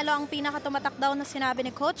 Sandy and Melo, ang pinakatumatak daw na sinabi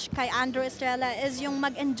ni Coach kay Andrew Estrella is yung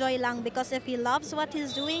mag-enjoy lang, because if he loves what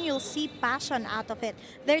he's doing, you'll see passion out of it.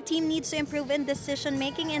 Their team needs to improve in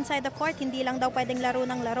decision-making inside the court. Hindi lang daw pwedeng laro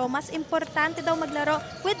ng laro. Mas importante daw maglaro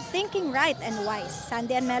with thinking right and wise.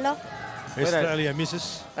 Sandy and Melo? Estrella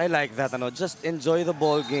misses. I like that. Just enjoy the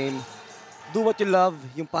ball game. Do what you love.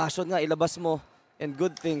 Yung passion nga, ilabas mo. And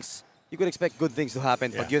good things, you could expect good things to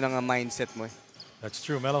happen pag yun ang mindset mo. That's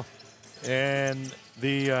true, Melo. And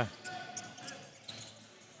the,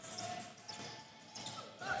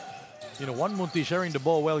 1MUNTI sharing the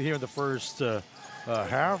ball well here in the first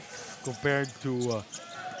half compared to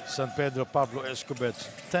San Pedro Pablo Escobets.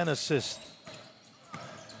 10 assists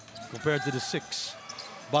compared to the 6.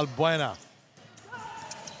 Balbuena.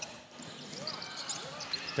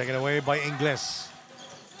 Taken away by Ingles.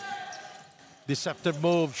 Deceptive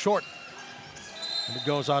move, short. And it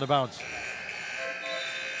goes out of bounds.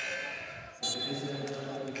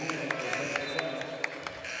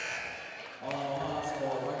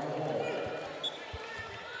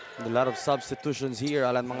 A lot of substitutions here.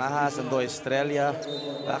 Alan Mangahas, Ando Estrella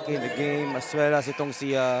back in the game. As well as itong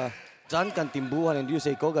si John Cantimbuhan and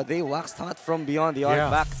Riose Koga. They waxed hot from beyond the arc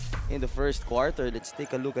back in the first quarter. Let's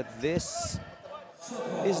take a look at this.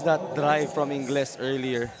 This is that drive from Ingles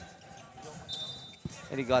earlier.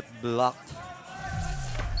 And he got blocked.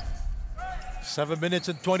 7 minutes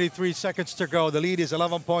and 23 seconds to go. The lead is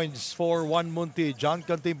 11 points for 1MUNTI. John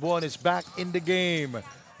Cantimbuhan is back in the game.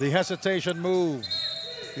 The hesitation move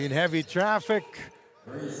in heavy traffic.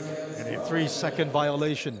 And a 3-second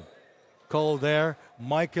violation called there.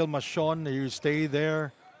 Michael Machon, you stay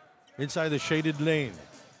there inside the shaded lane.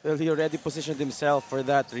 Well, he already positioned himself for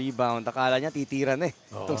that rebound. Akala niya titira na eh.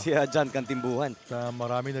 Itong si John Cantimbuhan.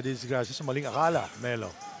 Marami na disgrasya sa maling akala, Melo.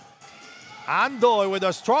 Andoy with a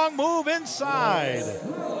strong move inside.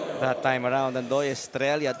 That time around, Andoy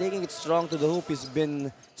Estrella taking it strong to the hoop. He's been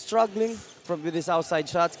struggling with his outside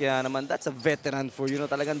shots. Kaya naman, that's a veteran for you.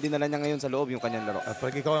 Talagang dinala niya ngayon sa loob yung kanyang laro. At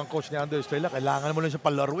pag ikaw ang coach ni Andoy Estrella, kailangan mo lang siya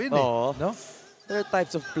palaruin eh. Oo. No? There are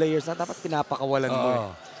types of players na dapat pinapakawalan mo eh.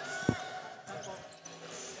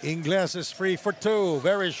 Ingles is free for two.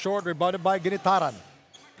 Very short, rebounded by Ginitaran.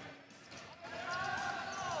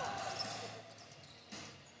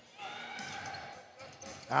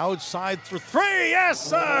 Outside for three. Yes,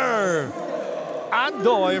 sir!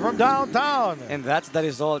 Andoy from downtown. And that's the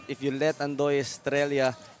result if you let Andoy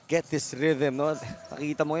Estrella get this rhythm. No?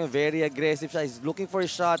 Nakita mo yun, very aggressive siya. He's looking for his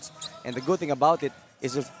shots. And the good thing about it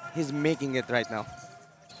is he's making it right now.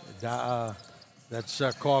 That's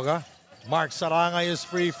Koga. Mark Sarangay is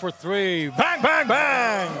free for three. Bang, bang,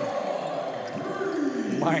 bang!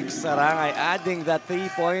 Mark Sarangay adding that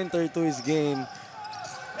three-pointer to his game.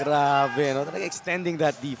 Grabe, no? Talaga extending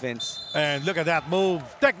that defense. And look at that move.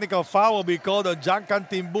 Technical foul will be called on John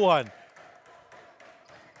Cantimbuhan.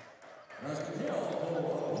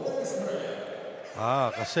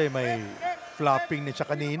 Kasi may flopping niya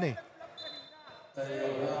kanina eh.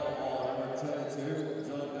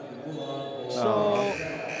 So,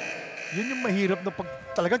 yun yung mahirap na pag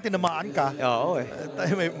talagang tinamaan ka. Oo eh.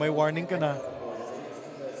 May warning ka na.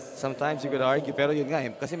 Sometimes you could argue, pero yun nga eh.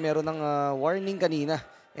 Kasi meron ng warning kanina.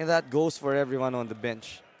 And that goes for everyone on the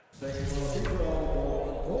bench.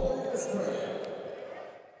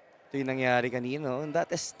 Ito yung nangyari kanina. And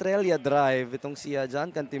that Estrella drive, itong si John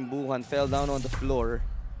Cantimbuhan fell down on the floor.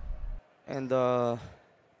 And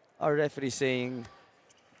our referee saying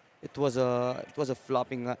it was a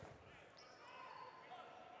flopping.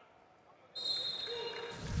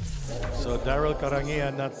 So Daryl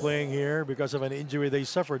Karangian not playing here because of an injury they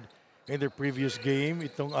suffered in their previous game.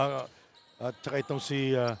 At saka itong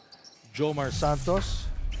si Jomar Santos.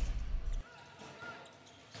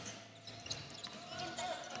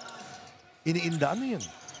 Iniinda, ano yun?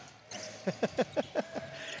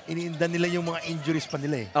 Iniinda nila yung mga injuries pa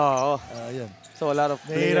nila eh. Oo. Yan. So a lot of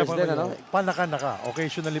players din, ano? Panaka-naka.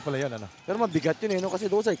 Occasionally pala yan, ano? Pero mabigat yun eh, no? Kasi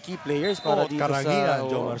those are key players para dito Karangian, sa...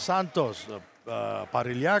 Jomar Santos,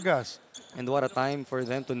 Pariliagas. And what a time for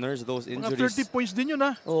them to nurse those injuries. Mga 30 points din yun,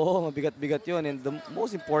 ha? Oo, mabigat-bigat yun. And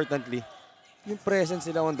most importantly, yung presence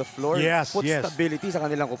nila on the floor puts stability sa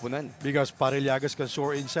kanilang kupunan. Because Pariliagas can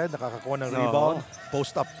soar inside, nakakakuha ng rebound.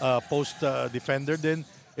 Post defender din.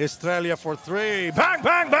 Estrella for three. Bang,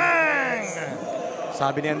 bang, bang!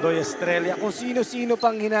 Sabi ni Andoy Estrella, kung sino-sino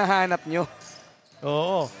pang hinahanap nyo.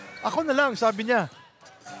 Oo. Ako na lang, sabi niya.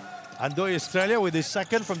 Andoy Estrella with his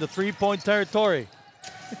second from the three-point territory.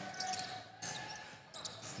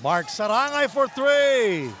 Mark Sarangay for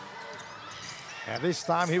three. And this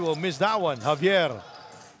time he will miss that one. Javier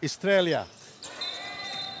Estrella.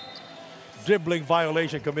 Dribbling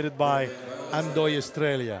violation committed by Andoy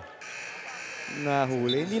Estrella.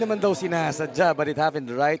 Nahuli. Hindi naman daw sinasadya, but it happened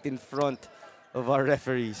right in front of our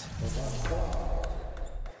referees.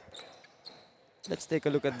 Let's take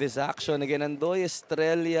a look at this action. Again, Andoy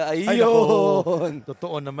Estrella. Ayun!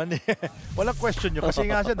 Totoo naman eh. Walang question nyo kasi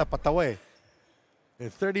nga siya napatawa eh.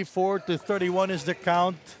 34-31 is the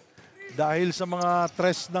count. Dahil sa mga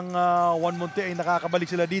tres ng 1MUNTI ay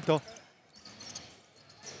nakakabalik sila dito.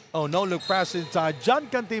 Oh, no look pass inside.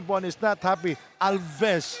 John Cantimbuhan is not happy.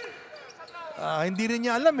 Alves, hindi rin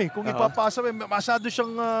niya alam eh. Kung ipapasa, masyado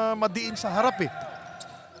siyang madiin sa harap eh.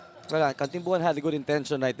 Well, Cantimbuhan had a good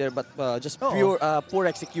intention right there, but just poor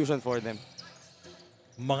execution for them.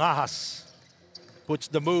 Mangahas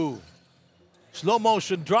puts the move. Slow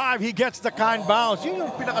motion drive. He gets the kind bounce. Yun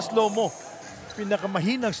yung pinaka-slow mo.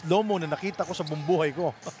 Pinakamahinang slow-mo na nakita ko sa buong buhay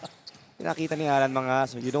ko. Pinakita ni Alan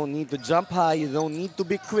Mangahas, you don't need to jump high, you don't need to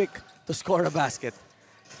be quick to score a basket.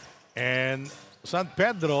 And San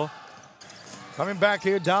Pedro coming back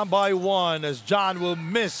here down by one as John will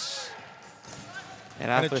miss.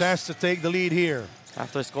 And a chance to take the lead here.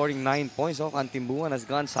 After scoring 9 points, Cantimbuhan has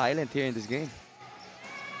gone silent here in this game.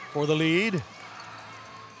 For the lead.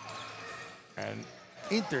 And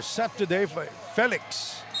intercept today by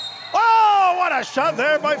Felix. Oh, what a shot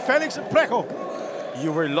there by Felix Apreco.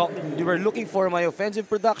 You were looking for my offensive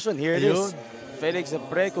production. Here it is. Felix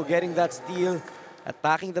Apreco getting that steal,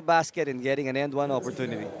 attacking the basket, and getting an end-one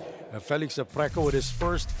opportunity. Felix Apreco with his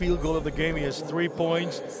first field goal of the game. He has 3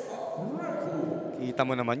 points. Kita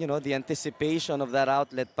mo naman, the anticipation of that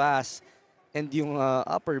outlet pass and yung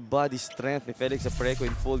upper body strength ni Felix Apreco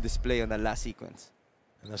in full display on the last sequence.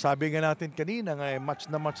 Nasabi nga natin kanina nga match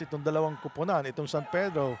na match itong dalawang kupunan. Itong San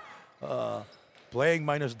Pedro playing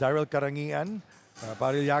minus Daryl Karangian,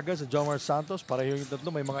 Parillagas at Jomar Santos. Pareho yung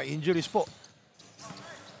tatlo, may mga injuries po.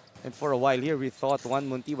 And for a while here, we thought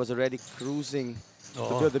 1MUNTI was already cruising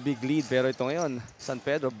to build a big lead. Pero ito ngayon, San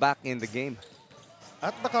Pedro back in the game.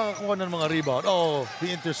 At nakakakuha ng mga rebound. Oh,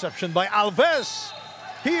 the interception by Alves.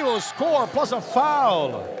 He will score plus a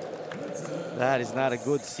foul. That is not a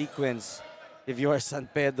good sequence if you are San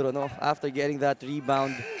Pedro, no? After getting that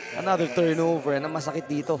rebound, another turnover, and ang masakit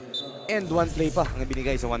dito. And one play pa ang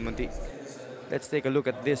binigay sa 1MUNTI. Let's take a look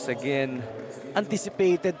at this again.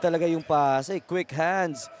 Anticipated talaga yung pass. Quick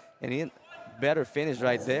hands. And yun, better finish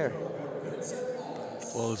right there.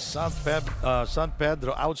 Well, San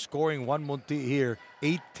Pedro outscoring 1MUNTI here,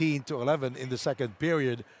 18-11 in the second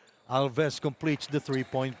period. Alves completes the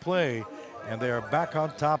three-point play. And they are back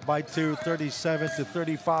on top by 2,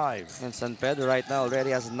 37-35. And San Pedro right now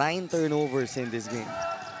already has 9 turnovers in this game.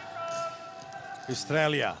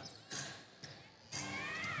 Estrella.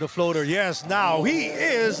 The floater, yes, now he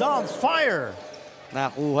is on fire.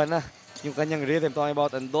 Nakuha na yung kanyang rhythm. Talking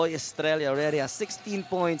about Andoy Estrella already has 16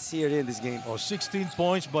 points here in this game. Oh, 16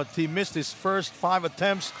 points, but he missed his first 5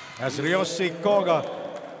 attempts as Ryosi Koga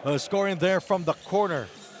scoring there from the corner.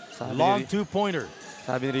 Long two-pointer.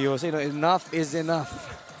 Sabi ni Ryosi, enough is enough.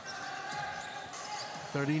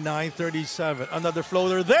 39-37. Another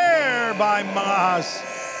floater there by Mas.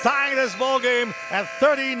 Tying this ball game at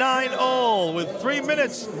 39-all with 3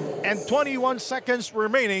 minutes and 21 seconds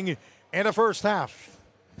remaining in the first half.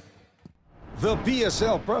 The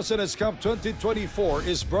PSL President's Cup 2024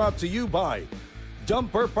 is brought to you by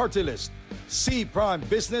Jumper Party List, C Prime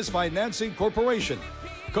Business Financing Corporation,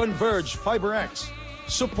 Converge FiberX,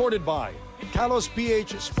 supported by Kalos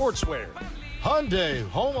PH Sportswear, Hyundai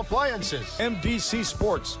Home Appliances, MDC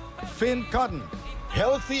Sports, Finn Cotton,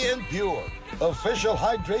 Healthy and Pure, official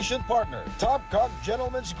hydration partner, Top Cock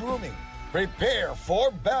Gentlemen's Grooming, Prepare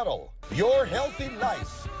for Battle, Your Healthy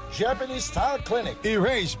Life, Japanese Style Clinic,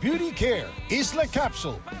 Erase Beauty Care, Isla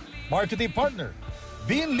Capsule, Marketing Partner,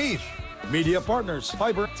 Bean Leaf, Media Partners,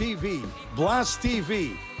 Fiber TV, Blast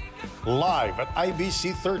TV, live at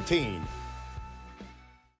IBC 13.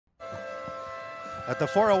 At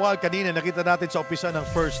for a while kanina, nakita natin sa umpisa ng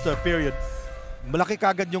first period, malaki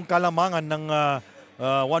kagad yung kalamangan ng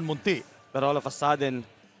 1MUNTI. But all of a sudden,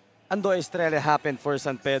 Andoy Estrella happened for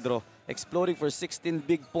San Pedro, exploding for 16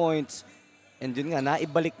 big points. And yun nga,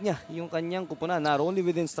 naibalik niya yung kanyang kupunan, not only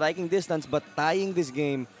within striking distance, but tying this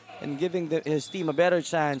game and giving his team a better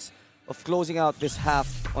chance of closing out this half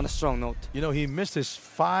on a strong note. You know, he missed his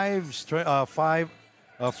first 5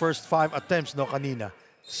 attempts kanina.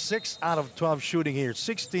 6 out of 12 shooting here.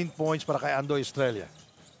 16 points para kay Andoy Estrella.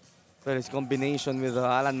 But his combination with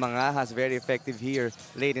Alan Mangajas very effective here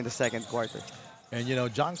late in the second quarter. And you know,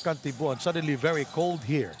 John Cantibuan suddenly very cold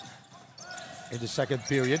here in the second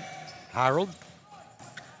period. Harold.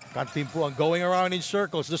 Cantibuan going around in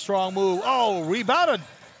circles. The strong move. Oh, rebounded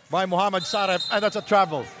by Muhammad Sarep. And that's a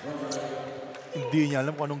travel. Hindi niya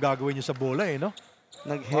alam kung anong gagawin niya sa bola no?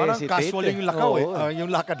 Parang casual yung lakaw yung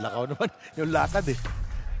lakad naman. Yung lakad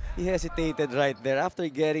He hesitated right there after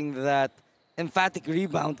getting that emphatic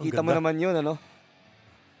rebound. Kita mo naman yun,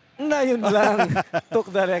 na yun lang.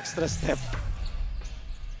 Took that extra step.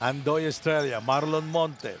 Andoy Estrella, Marlon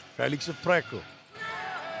Monte, Felix Apreco.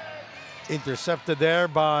 Intercepted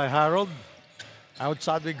there by Harold.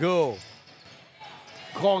 Outside we go.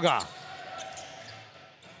 Koga.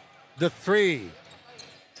 The 3.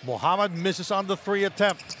 Muhammad misses on the 3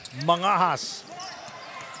 attempt. Mangajas.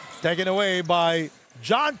 Taken away by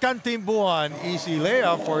John Cantimbuan. Easy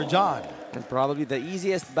layup for John. And probably the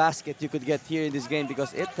easiest basket you could get here in this game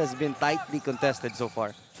because it has been tightly contested so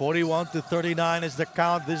far. 41-39 is the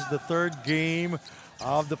count. This is the third game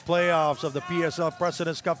of the playoffs of the PSL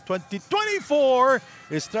President's Cup 2024.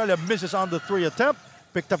 Estrella misses on the 3 attempt.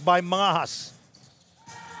 Picked up by Mangajas.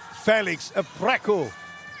 Felix Apreco.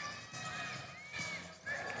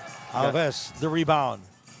 Alves, the rebound.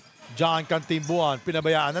 John Cantimbuan,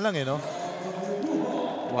 pinabayaan na lang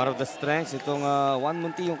One of the strengths itong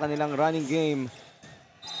 1MUNTI yung kanilang running game.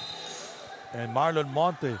 And Marlon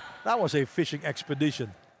Monte, that was a fishing expedition.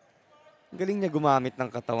 Galing niya gumamit ng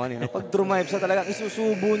katawan. Pag drumive siya talagang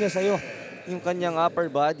isusubo niya sa'yo yung kanyang upper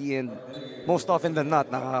body and most often than not,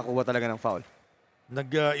 nakakakuha talaga ng foul.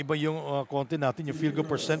 Nag-iba yung konti natin, yung field goal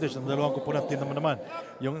percentage ng dalawang kupunan naman.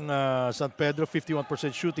 Yung San Pedro, 51%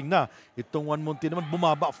 shooting na. Itong 1MUNTI naman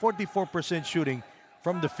bumaba, 44% shooting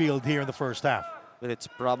from the field here in the first half. But it's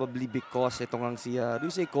probably because itong ang si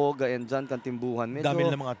Ryosi Koga and John Cantimbuan. Dami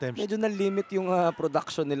na mga attempts. Medyo na-limit yung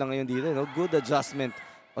production nila ngayon dito. Good adjustment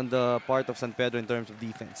on the part of San Pedro in terms of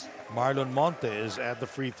defense. Marlon Monte is at the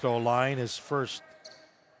free throw line. His first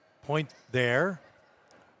point there.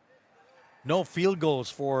 No field goals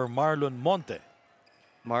for Marlon Monte.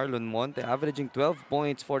 Marlon Monte averaging 12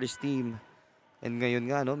 points for his team. And ngayon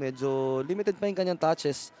nga, no, medyo limited pa yung kanyang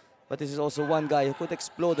touches. But this is also one guy who could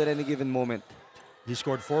explode at any given moment. He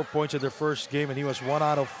scored 4 points in their first game, and he was 1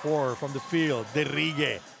 out of 4 from the field.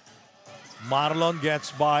 Derrigue. Marlon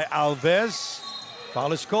gets by Alves.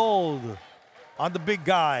 Foul is called on the big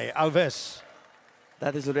guy, Alves.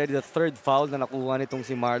 That is already the third foul na nakuha nitong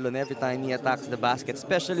si Marlon every time he attacks the basket,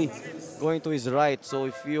 especially going to his right. So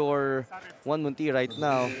if you're 1MUNTI right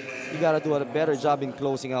now, you gotta do a better job in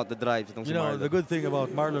closing out the drives. You know, the good thing about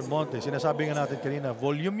Marlon Monte, sinasabi nga natin kanina,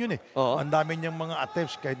 volume yun eh. Ang dami niyang mga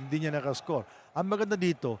attempts kahit hindi niya nakascore. Ang maganda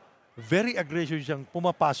dito, very aggressive siyang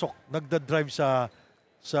pumapasok, nagda-drive sa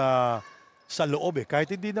loob eh.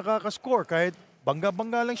 Kahit hindi nakakascore, kahit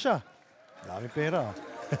bangga-bangga lang siya. Dami pera.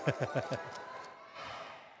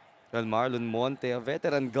 Well, Marlon Monte, a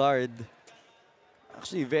veteran guard.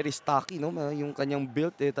 Actually, very stocky, no? Yung kanyang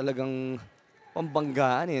build eh, talagang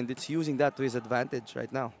pambanggaan eh, and it's using that to his advantage right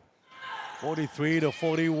now.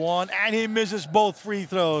 43-41, and he misses both free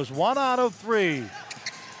throws. 1 out of 3.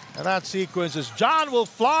 And that sequence is John will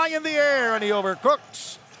fly in the air, and he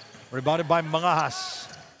overcooks. Rebounded by Mangas.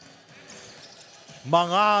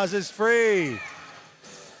 Mangas is free.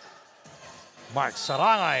 Mark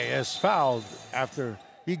Sarangay is fouled after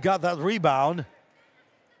he got that rebound.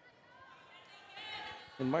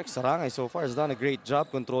 And Mark Sarangay so far has done a great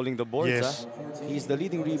job controlling the boards. Yes. He's the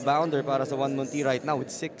leading rebounder para sa 1MUNTI right now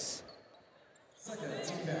with 6.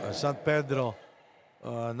 San Pedro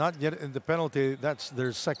not yet in the penalty. That's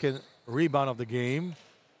their second rebound of the game.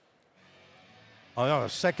 Oh, no,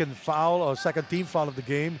 second foul or second team foul of the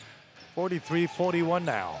game. 43-41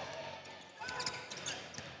 now.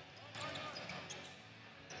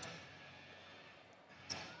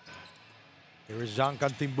 Here is Jean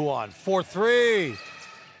Cantimbuan, 4-3.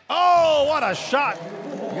 Oh, what a shot!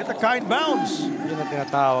 Get the kind bounce. Yun ang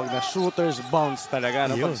tinatawag na shooter's bounce talaga.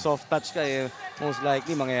 No? Pag soft touch ka, eh, most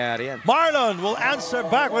likely mangyayari yan. Marlon will answer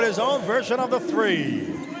back with his own version of the 3.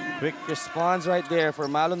 Quick response right there for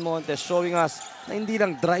Marlon Montes, showing us na hindi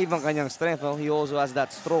lang drive ang kanyang strength. No? He also has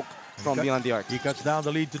that stroke from beyond the arc. He cuts down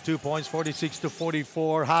the lead to 2 points,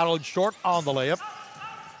 46-44. Harold short on the layup.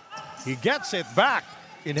 He gets it back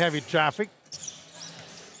in heavy traffic.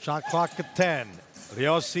 Shot clock at 10.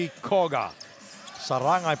 Ryosi Koga.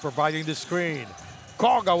 Sarangay providing the screen.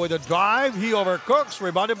 Koga with a drive. He overcooks.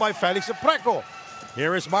 Rebounded by Felix Apreco.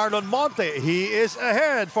 Here is Marlon Monte. He is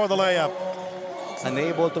ahead for the layup.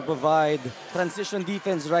 Unable to provide transition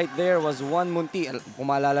defense right there was 1MUNTI. Kung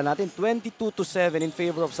maalala natin, 22-7 in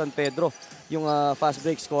favor of San Pedro. Yung fast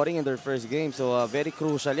break scoring in their first game. So very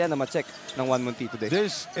crucial yan na ma-check ng 1MUNTI today.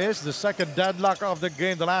 This is the second deadlock of the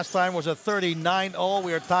game. The last time was a 39-0.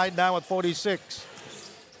 We are tied now at 46.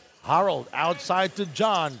 Harold outside to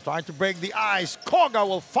John, trying to break the ice. Koga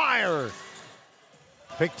will fire.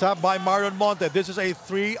 Picked up by Marlon Monte. This is a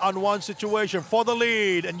 3-on-1 situation for the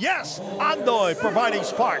lead. And yes, Andoy providing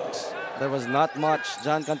sparks. There was not much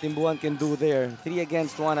John Cantimbuan can do there. 3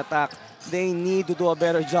 against 1 attack. They need to do a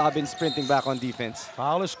better job in sprinting back on defense.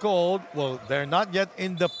 Foul is called. Well, they're not yet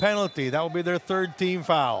in the penalty. That will be their third team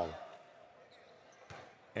foul.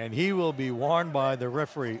 And he will be warned by the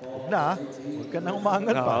referee. Huwag ka na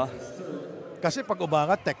umangat pa. Kasi pag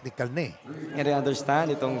umangat, technical na eh. And I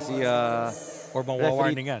understand itong si or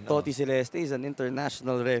mawawarning yan. Toti Celeste is an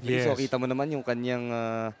international referee. Yes. So kita mo naman yung kanyang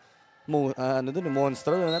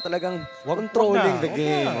monster na talagang controlling the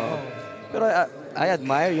game. Pero I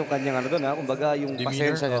admire yung kanyang kumbaga yung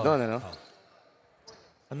pasensya niya doon.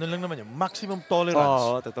 Ano lang naman yun? Maximum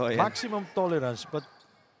tolerance. Totoo yan. Maximum tolerance, but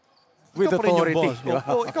with authority.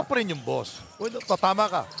 Ikaw pa rin yung boss. Tatama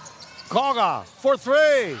ka. Koga for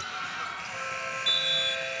 3.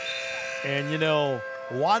 And you know,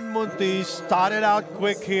 1MUNTI started out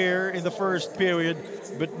quick here in the first period,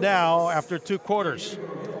 but now after 2 quarters,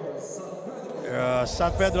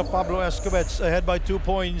 San Pedro Pablo Escobets ahead by 2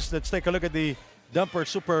 points. Let's take a look at the Dumper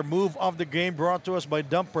Super Move of the game brought to us by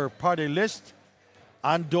Dumper Party List.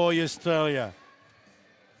 Andoy, Australia.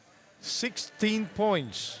 16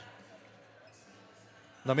 points.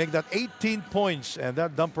 Now make that 18 points, and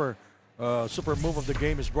that Dumper Super Move of the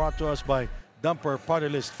game is brought to us by Dumper Party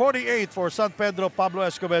List. 48 for San Pedro Pablo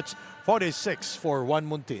Escobets, 46 for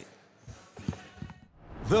 1MUNTI.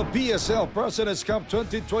 The PSL President's Cup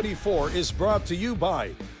 2024 is brought to you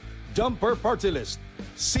by Dumper Party List,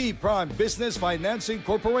 C Prime Business Financing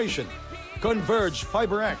Corporation, Converge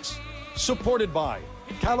FiberX, supported by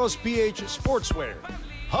Kalos PH Sportswear,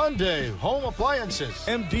 Hyundai Home Appliances.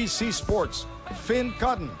 MDC Sports. Finn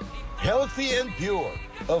Cotton. Healthy and Pure.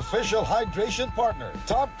 Official hydration partner.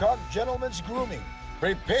 Topcock Gentlemen's Grooming.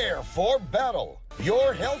 Prepare for battle.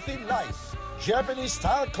 Your healthy life. Japanese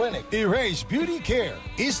Style Clinic. Erase Beauty Care.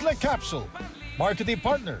 Isla Capsule. Marketing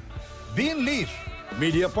partner. Bean Leaf.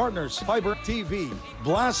 Media partners. Fiber TV.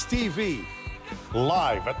 Blast TV.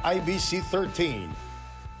 Live at IBC 13.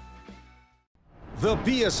 The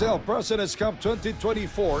PSL President's Cup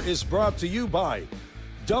 2024 is brought to you by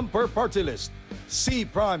Dumper Party List, C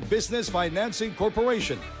Prime Business Financing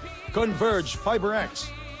Corporation, Converge FiberX,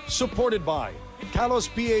 supported by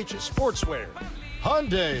Kalos PH Sportswear,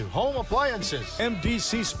 Hyundai Home Appliances,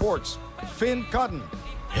 MDC Sports, Finn Cotton,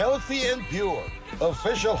 Healthy and Pure,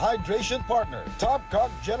 official hydration partner,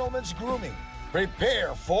 Topcock Gentlemen's Grooming.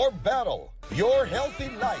 Prepare for battle. Your healthy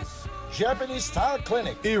life. Japanese Style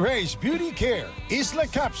Clinic. Erase Beauty Care. Isla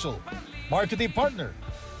Capsule. Marketing partner.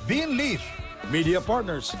 Bean Leaf. Media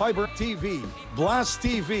partners. Fiber TV. Blast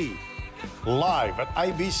TV. Live at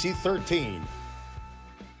IBC 13.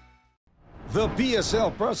 The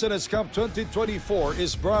PSL President's Cup 2024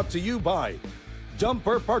 is brought to you by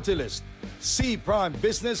Dumper Party List, C Prime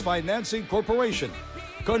Business Financing Corporation,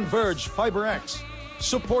 Converge FiberX,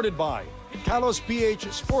 supported by Kalos PH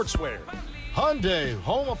Sportswear, Hyundai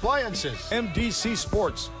Home Appliances, MDC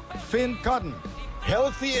Sports, Finn Cotton,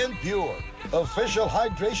 Healthy and Pure, official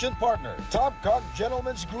hydration partner, Topcock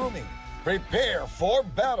Gentlemen's Grooming. Prepare for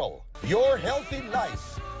battle. Your healthy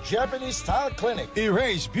life. Japanese Style Clinic.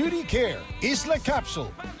 Erase Beauty Care. Isla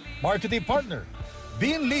Capsule. Marketing partner.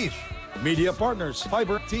 Bean Leaf. Media partners.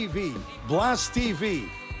 Fiber TV. Blast TV.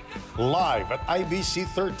 Live at IBC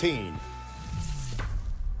 13.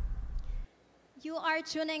 You are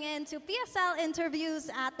tuning in to PSL Interviews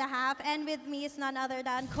at the Half, and with me is none other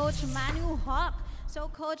than Coach Manu Hawk. So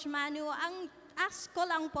Coach Manu, ang ask ko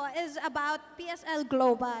lang po is about PSL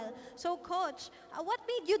Global. So Coach, what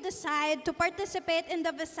made you decide to participate in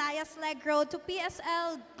the Visayas Leg Road to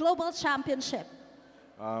PSL Global Championship?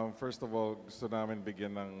 First of all, gusto namin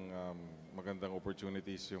bigyan ng magandang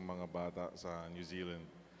opportunities yung mga bata sa New Zealand.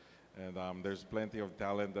 And there's plenty of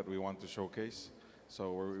talent that we want to showcase.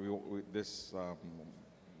 So this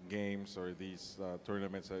games or these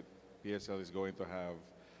tournaments that PSL is going to have,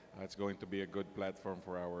 it's going to be a good platform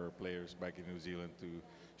for our players back in New Zealand to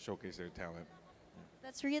showcase their talent.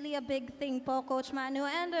 That's really a big thing po, Coach Manu.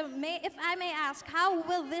 And if I may ask, how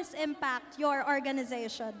will this impact your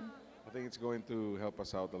organization? I think it's going to help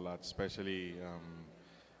us out a lot, especially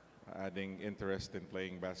adding interest in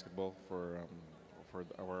playing basketball for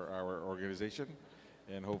our organization.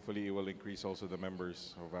 And hopefully it will increase also the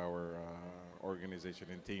members of our organization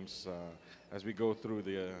and teams as we go through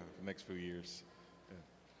the next few years.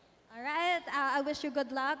 All right, I wish you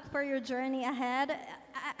good luck for your journey ahead.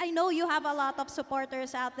 I know you have a lot of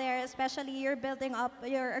supporters out there, especially you're building up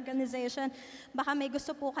your organization. Baka may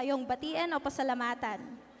gusto po kayong batiin o pasalamatan.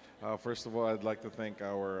 First of all, I'd like to thank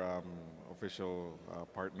our official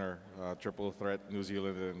partner, Triple Threat New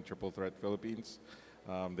Zealand and Triple Threat Philippines.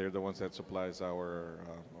 They're the ones that supplies our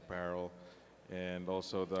apparel, and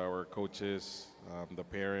also our coaches, the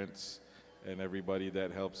parents, and everybody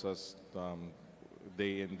that helps us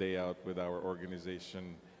day in, day out with our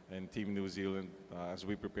organization and Team New Zealand as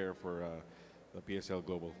we prepare for the PSL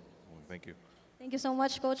Global. Thank you. Thank you so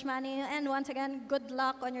much, Coach Manny. And once again, good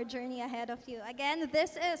luck on your journey ahead of you. Again,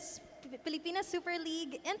 this is Pilipinas Super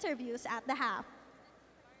League Interviews at the Half.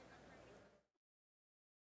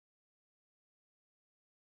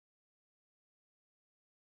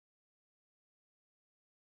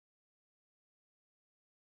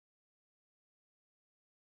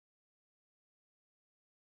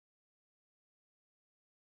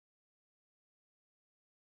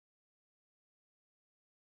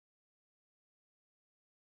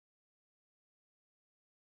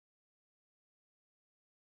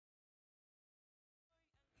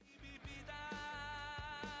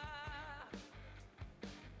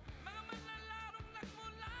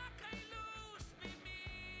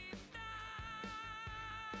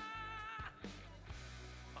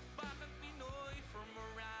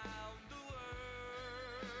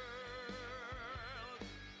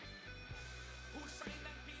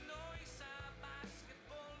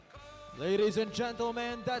 Ladies and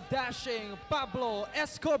gentlemen, the dashing Pablo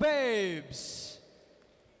Escobetes.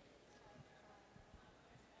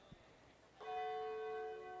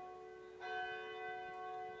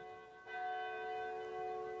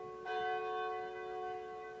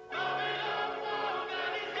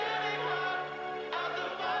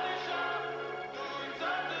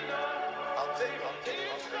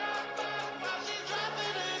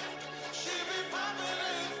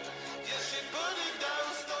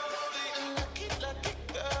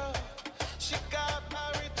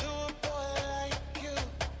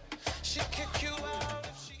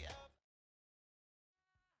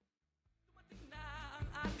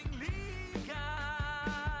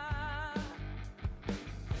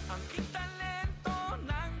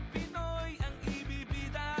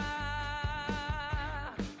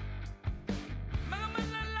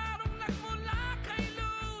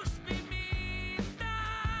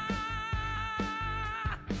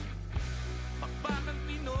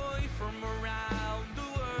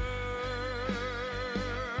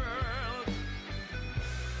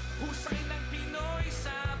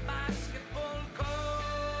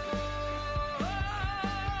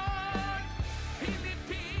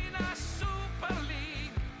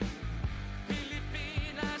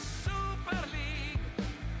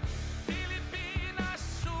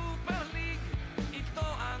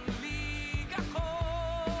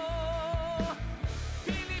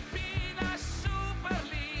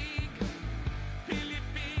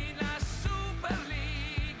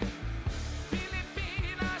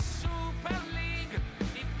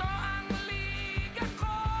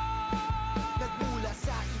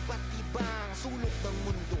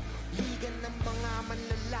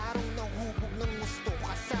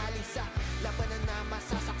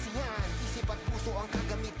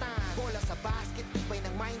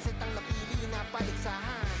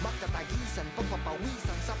 minsan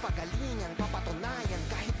pagpapawisan sa pagalingan, papatunayan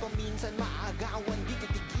kahit paminsan maagawan, di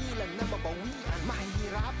titigilan na mabawian.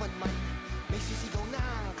 Mahihirapan man, may sisigaw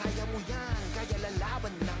ng kaya mo yan, kaya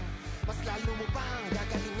lalaban lang, mas lalo mo pang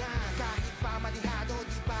gagalingan. Kahit pa malihado,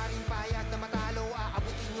 di pa rin payag na matalo,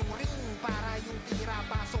 aabutin yung ring para yung tira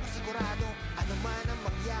pasok sigurado. Ano man ang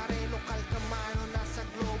mangyari, lokal ka man o nasa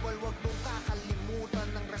global, wag mong kakalimutan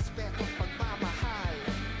ng respeto at pagmamahal.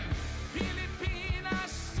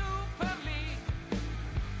 Pilipinas Super League,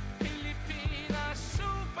 Pilipinas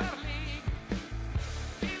Super League,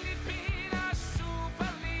 Pilipinas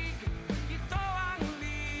Super League, ito ang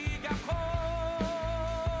liga ko.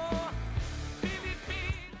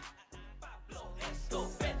 Pilipinas. Pablo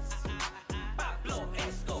Escobets, Pablo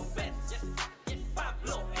Escobets,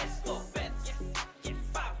 Pablo Escobets,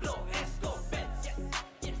 Pablo Escobets,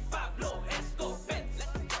 Pablo Escobets,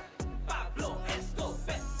 Pablo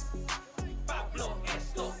Escobets, Pablo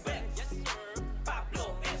Escobets, Pablo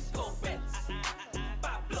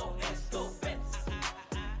Escobets, Pablo Escobets,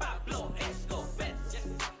 Pablo Escobets, Pablo Escobets,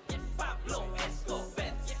 Pablo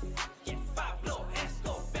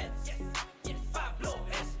Escobets, Pablo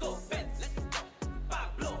Escobets,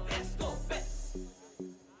 Pablo Escobets.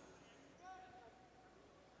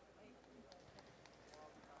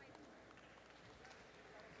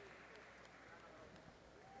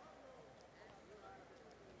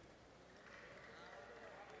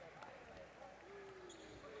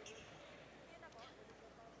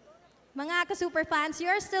 Mga ka-superfans,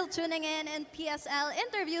 you're still tuning in PSL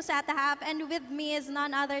Interviews at the Half, and with me is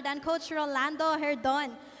none other than Coach Rolando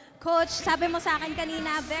Herdon. Coach, sabi mo sa akin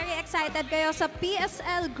kanina, very excited kayo sa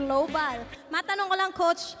PSL Global. Matanong ko lang,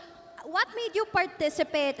 Coach, what made you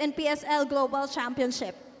participate in PSL Global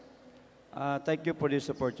Championship? Thank you for this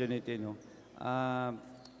opportunity. No?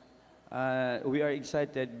 We are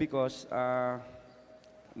excited because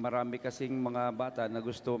marami kasing mga bata na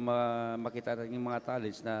gusto makita ng mga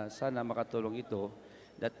talents na sana makatulong ito.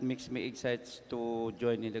 That makes me excited to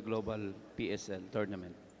join in the global PSL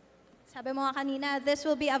tournament. Sabi mo nga kanina, this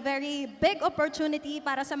will be a very big opportunity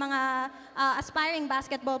para sa mga aspiring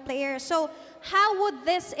basketball players. So, how would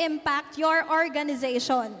this impact your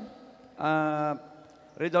organization?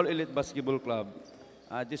 Red All Elite Basketball Club,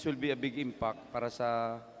 this will be a big impact para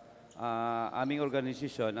sa aming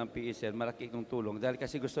organisasyon, ang PSL. Malaki itong tulong dahil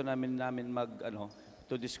kasi gusto namin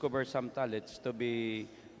to discover some talents to be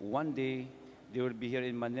one day they will be here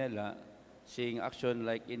in Manila seeing action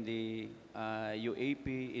like in the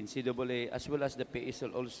UAP, in CAA, as well as the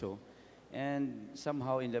PSL also, and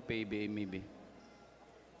somehow in the PBA maybe.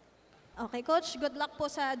 Okay, Coach, good luck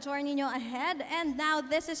po sa journey nyo ahead. And now,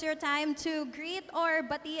 this is your time to greet or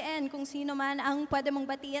batiin kung sino man ang pwede mong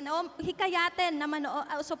batiin o hikayatin na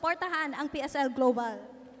suportahan ang PSL Global.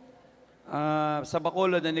 Sa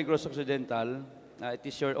Bacolod and Negros Occidental, it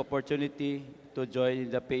is your opportunity to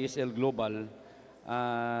join the PSL Global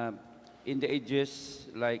in the ages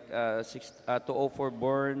like 204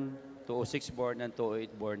 born, 206 born, and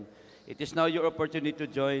 208 born. It is now your opportunity to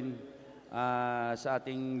join sa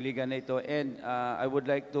ating liga na ito, and I would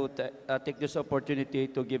like to take this opportunity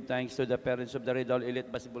to give thanks to the parents of the Red All Elite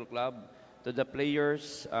Basketball Club, to the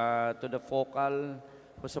players, to the Focal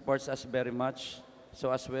who supports us very much, so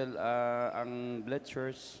as well ang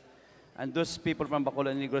Bleachers, and those people from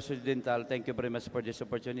Bacolod and Negros Occidental. Thank you very much for this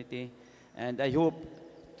opportunity, and I hope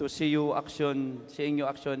to seeing you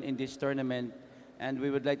action in this tournament, and we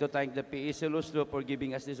would like to thank the PSL Oslo for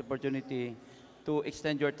giving us this opportunity to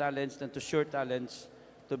extend your talents and to show talents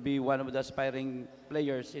to be one of the aspiring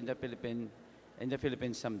players in the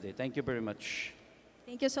Philippines someday. Thank you very much.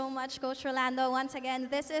 Thank you so much, Coach Rolando. Once again,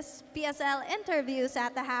 this is PSL Interviews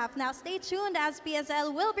at the Half. Now stay tuned as PSL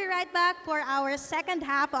will be right back for our second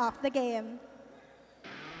half of the game.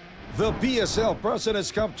 The PSL President's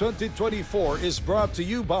Cup 2024 is brought to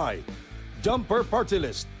you by Dumper Party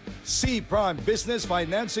List, C Prime Business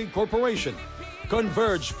Financing Corporation,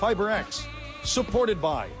 Converge FiberX, supported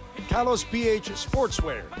by Kalos PH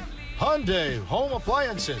Sportswear, Hyundai Home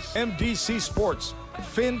Appliances, MDC Sports,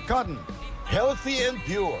 Finn Cotton, Healthy and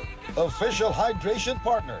Pure, official hydration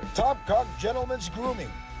partner, Topcock Gentlemen's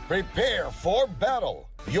Grooming, prepare for battle,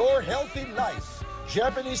 Your Healthy Life,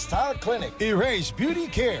 Japanese Style Clinic, Erase Beauty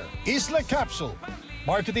Care, Isla Capsule,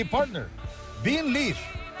 marketing partner, Bean Leaf,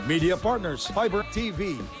 media partners, Fiber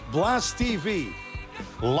TV, Blast TV,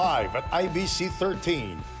 live at IBC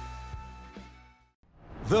 13.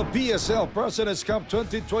 The PSL President's Cup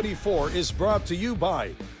 2024 is brought to you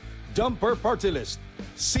by Dumper Party List,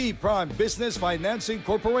 C Prime Business Financing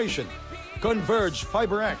Corporation, Converge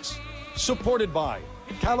FiberX, supported by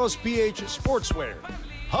Kalos PH Sportswear,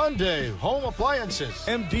 Hyundai Home Appliances.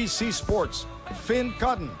 MDC Sports, Finn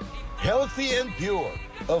Cotton. Healthy and Pure,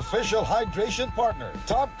 official hydration partner,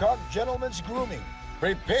 Top Cock Gentlemen's Grooming.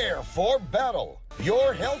 Prepare for battle.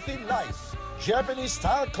 Your healthy nice Japanese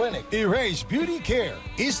style clinic. Erase Beauty Care,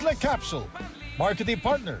 Isla Capsule. Marketing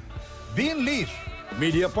partner, Bean Leaf.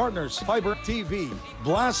 Media partners, Fiber TV,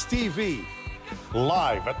 Blast TV.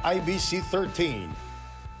 Live at IBC 13.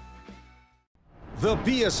 The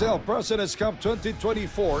PSL President's Cup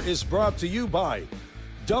 2024 is brought to you by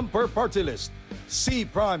Dumper Party List, C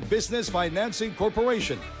Prime Business Financing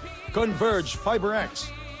Corporation, Converge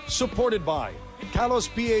FiberX, supported by Kalos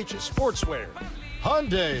PH Sportswear,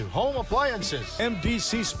 Hyundai Home Appliances.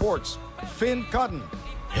 MDC Sports, Finn Cotton.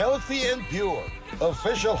 Healthy and Pure,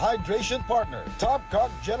 official hydration partner, Top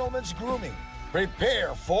Cock Gentlemen's Grooming.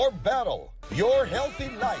 Prepare for battle. Your healthy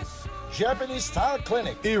nice Japanese style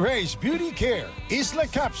clinic. Erase Beauty Care, Isla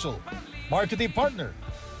Capsule. Marketing partner,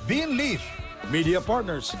 Bean Leaf. Media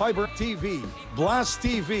partners, Fiber TV, Blast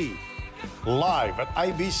TV. Live at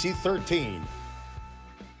IBC 13.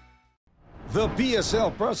 The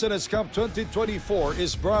PSL President's Cup 2024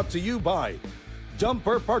 is brought to you by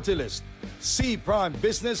Dumper Party List, C Prime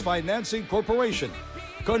Business Financing Corporation,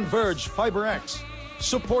 Converge FiberX,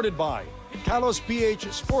 supported by Kalos PH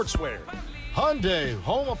Sportswear, Hyundai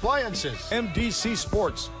Home Appliances. MDC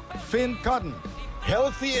Sports, Finn Cotton.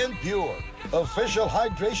 Healthy and Pure, official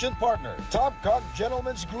hydration partner, Top Cock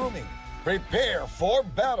Gentlemen's Grooming. Prepare for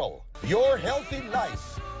battle. Your healthy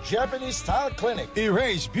nice Japanese style clinic.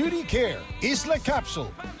 Erase Beauty Care, Isla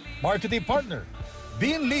Capsule. Marketing partner,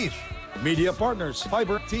 Bean Leaf. Media partners,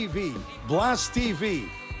 Fiber TV, Blast TV.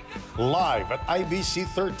 Live at IBC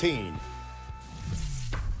 13.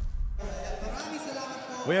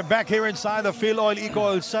 We are back here inside the Phil Oil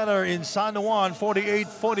Eco-Oil Center in San Juan,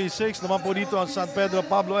 4846. Naman po dito ang San Pedro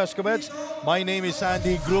Pablo Escobets. My name is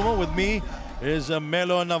Sandy Grumo. With me is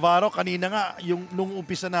Melo Navarro. Kanina nga, nung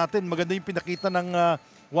umpisa natin, maganda yung pinakita ng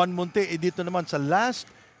 1MUNTI. Dito naman sa last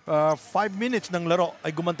 5 minutes ng laro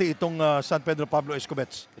ay gumanti itong San Pedro Pablo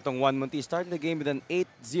Escobets. Itong 1MUNTI started the game with an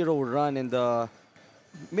 8-0 run in the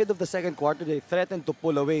mid of the second quarter. They threatened to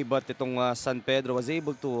pull away, but itong San Pedro was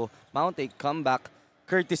able to mount a comeback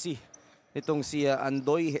courtesy nitong si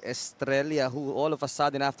Andoy Estrella, who all of a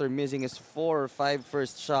sudden after missing his 4 or 5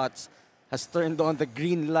 first shots has turned on the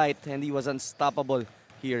green light and he was unstoppable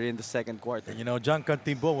here in the second quarter. You know, John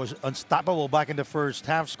Cantimbo was unstoppable back in the first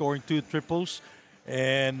half, scoring 2 triples.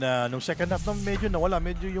 And nung second half medyo nawala,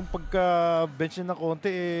 medyo yung pagka-bench na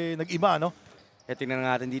konti nag-iba, no? E tingnan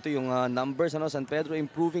natin dito yung numbers, San Pedro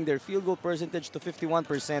improving their field goal percentage to 51%.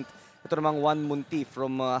 Ito namang 1MUNTI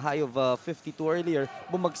from a high of 52 earlier,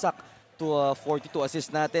 bumagsak to 42. Assist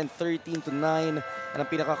natin, 13-9. And ang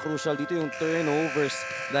pinaka-crucial dito yung turnovers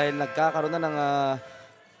dahil nagkakaroon na ng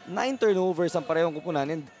 9 turnovers ang parehong kupunan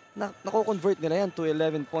and nako-convert nila yan to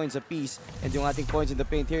 11 points apiece. And yung ating points in the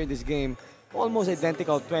paint here in this game, almost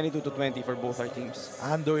identical, 22-20 for both our teams.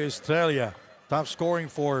 Ando Estrella, top scoring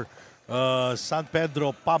for San Pedro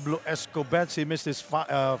Pablo Escobets. He missed his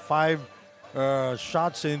 5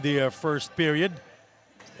 shots in the first period.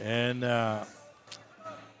 And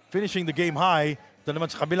finishing the game high, ito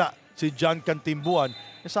naman sa kabila, si John Cantimbuan.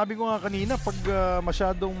 Sabi ko nga kanina, pag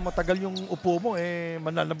masyadong matagal yung upo mo,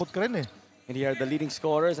 mananabot ka rin . And here are the leading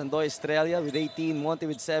scorers, Andoy Estrella with 18, Monte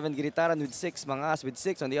with 7, Giritaran with 6, Mangas with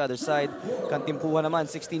 6 on the other side. Cantimbuan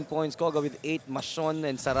naman, 16 points, Koga with 8, Masion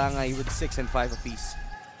and Sarangay with 6 and 5 apiece.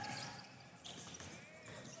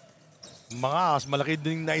 Mangas, malaki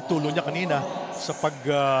din na itulong niya kanina sa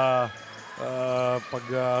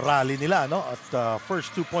pag-rally nila, no? At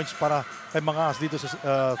first 2 points para kay Mangas dito sa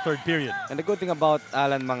third period. And the good thing about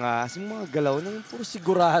Alan Mangas, yung mga galaw na puro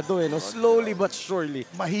sigurado no? Slowly but surely.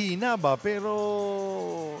 Mahina ba?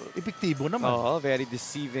 Pero epektibo naman. Oo, very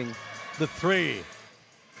deceiving. The 3.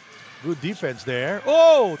 Good defense there.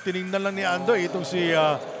 Oh! Tinignan lang ni Andoy itong si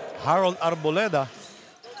Harold Arboleda.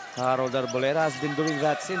 Harold Arboleda has been doing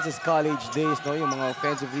that since his college days, no? Yung mga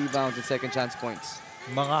offensive rebounds and second chance points.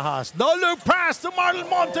 Mangas. No look pass to Marlon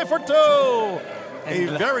Monte for 2.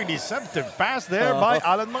 A very deceptive pass there by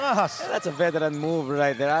Alan Mangas. That's a veteran move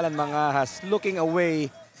right there. Alan Mangas looking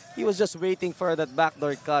away. He was just waiting for that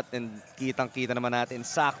backdoor cut and kitang-kita naman natin.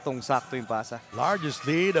 Saktong-sakto yung pasa. Largest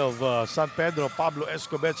lead of San Pedro Pablo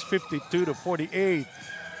Escobets, 52-48.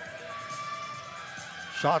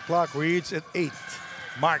 Shot clock reads at 8.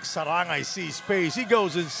 Mark Sarangay sees space. He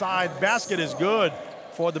goes inside. Basket is good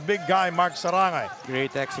for the big guy, Mark Sarangay.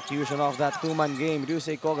 Great execution of that two-man game.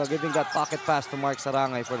 Ryusei Koga giving that pocket pass to Mark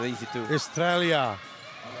Sarangay for the easy 2. Estrella.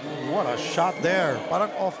 What a shot there.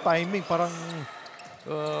 Parang off timing. Parang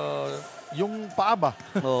Yung paa ba?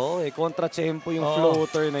 Oo, kontra-tempo yung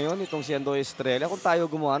floater na yun, itong si Andoy Estrella. Kung tayo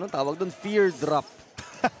gumawa nun, tawag doon fear drop.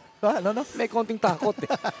 Ano? May konting takot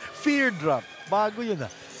eh. Fear drop. Bago yun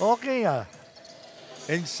Okay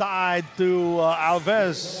Inside to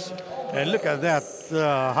Alves. And look at that.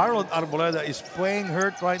 Harold Arboleda is playing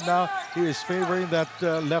hurt right now. He is favoring that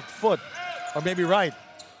left foot. Or maybe right.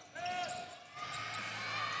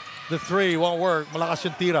 The three won't work. Malakas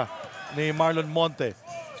yung tira ni Marlon Monte.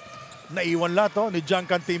 Naiwan lahat ni John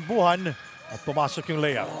Cantimbuhan at pumasok yung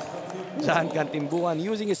layup. John Cantimbuhan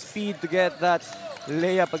using his speed to get that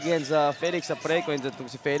layup against Felix Apreco, and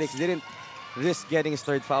si Felix didn't risk getting his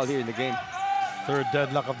third foul here in the game. Third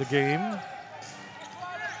deadlock of the game.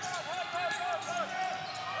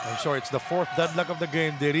 I'm sorry, it's the fourth deadlock of the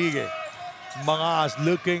game. Derige Mangas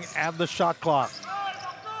looking at the shot clock.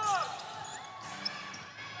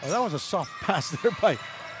 Oh, that was a soft pass there by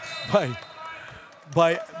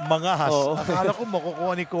Mangas. Akala ko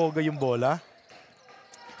makukuha ni Koga yung bola.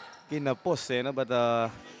 Kinapos no? But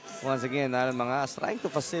once again, Alan Mangas trying to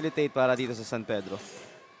facilitate para dito sa San Pedro.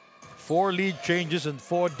 4 lead changes and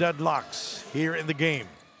 4 deadlocks here in the game.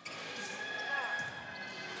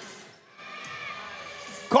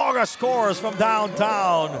 Koga scores from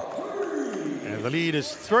downtown. And the lead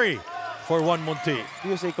is 3 for 1MUNTI.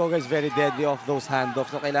 USA Koga is very deadly off those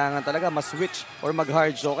handoffs. So kailangan talaga ma-switch or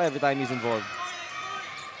mag-hard choke every time he's involved.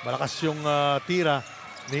 Malakas yung tira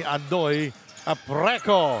ni Andoy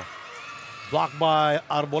Apreco. Blocked by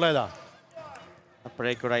Arboleda.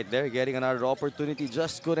 Apreco right there, getting another opportunity.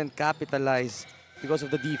 Just couldn't capitalize because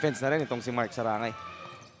of the defense na rin itong si Mark Sarangay.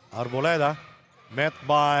 Arboleda met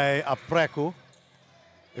by Apreco.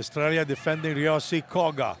 Estrella defending Ryosi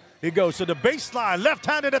Koga. He goes to the baseline.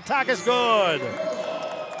 Left-handed attack is good.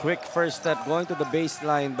 Quick first step going to the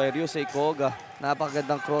baseline by Ryusei Koga.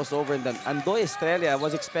 Napakagandang crossover. And then Andoy Estrella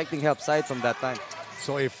was expecting help side from that time.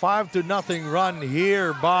 So a 5-0 run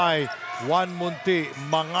here by 1MUNTI.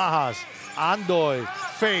 Mangahas. Andoy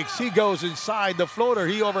fakes. He goes inside the floater.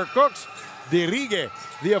 He overcooks. Derige,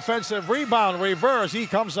 the offensive rebound. Reverse. He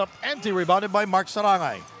comes up empty. Rebounded by Mark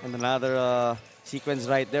Sarangay. And another sequence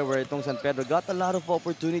right there where itong San Pedro got a lot of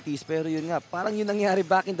opportunities. Pero yun nga, parang yun nangyari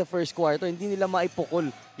back in the first quarter. Hindi nila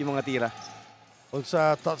maipukol yung mga tira. Well,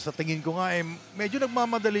 sa tingin ko nga, medyo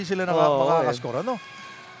nagmamadali sila na makakaskora, no?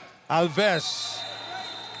 Alves.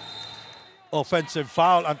 Offensive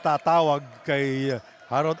foul ang tatawag kay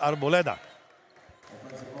Harold Arboleda.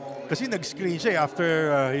 Kasi nag-screen siya after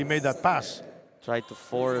he made that pass. Tried to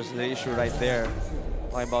force the issue right there.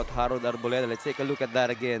 Talking about Harold Arboleda. Let's take a look at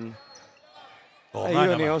that again.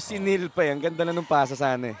 Ayun sinil pa yan. Ganda na nung pasa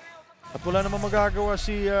sana eh. At wala namang magagawa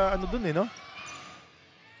si no?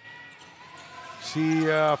 Si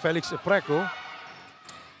Felix Apreco.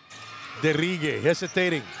 Derige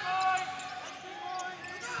hesitating.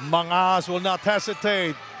 Mangas will not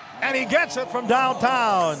hesitate. And he gets it from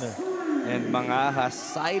downtown. And Mangas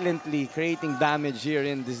silently creating damage here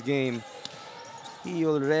in this game. He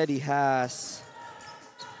already has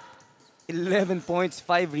 11 points,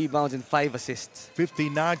 5 rebounds, and 5 assists.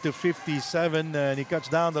 59-57, and he cuts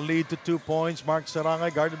down the lead to 2 points. Mark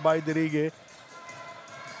Sarangay guarded by Derige.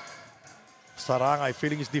 Sarangay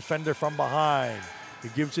feeling his defender from behind. He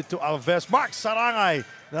gives it to Alves. Mark Sarangay,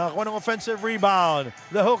 nakakuha ng offensive rebound.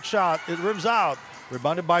 The hook shot, it rims out.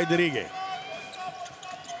 Rebounded by Derige.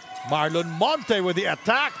 Marlon Monte with the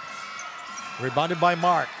attack. Rebounded by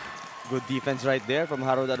Mark. Good defense right there from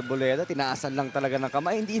Harold Arboleda. Tinaasan lang talaga ng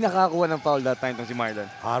kamay. Hindi nakakuha ng foul that time itong si Marlon.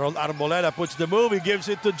 Harold Arboleda puts the move. He gives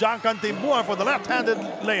it to John Cantimbuhan for the left-handed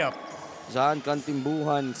layup. John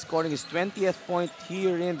Cantimbuhan scoring his 20th point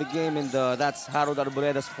here in the game, and that's Harold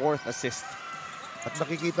Arboleda's 4th assist. At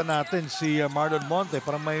nakikita natin si Marlon Monte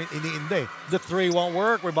parang may iniinde. The three won't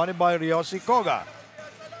work. Rebounded by Ryosi Koga.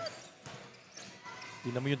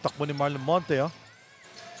 Tingnan mo yung takbo ni Marlon Monte,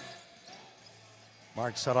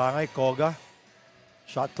 Mark Sarangay, Koga.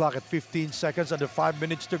 Shot clock at 15 seconds, under 5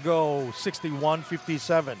 minutes to go.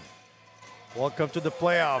 61-57. Welcome to the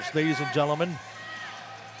playoffs, ladies and gentlemen.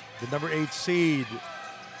 The number 8 seed,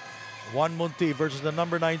 1MUNTI versus the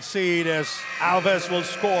number 9 seed, as Alves will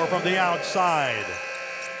score from the outside.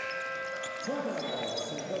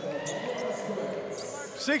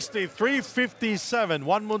 63-57,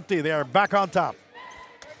 1MUNTI, they are back on top.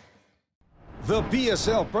 The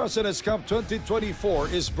PSL President's Cup 2024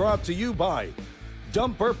 is brought to you by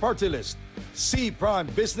Dumper Party List, C Prime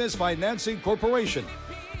Business Financing Corporation,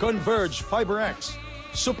 Converge FiberX,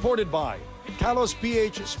 supported by Kalos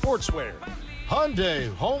PH Sportswear,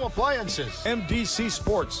 Hyundai Home Appliances, MDC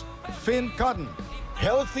Sports, Finn Cotton,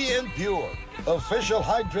 Healthy and Pure, official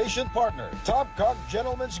hydration partner, Top Cock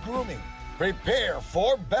Gentlemen's Grooming. Prepare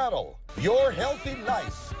for battle. Your healthy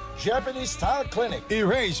life. Japanese Style Clinic.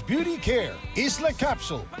 Erase Beauty Care. Isla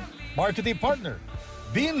Capsule. Marketing partner,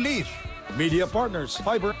 Bean Leaf. Media partners,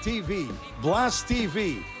 Fiber TV, Blast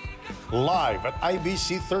TV. Live at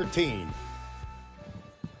IBC 13.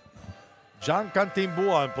 John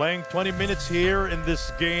Cantimbuan playing 20 minutes here in this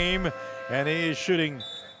game, and he is shooting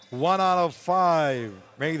 1 out of 5.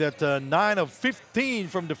 Make that 9 of 15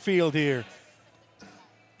 from the field here.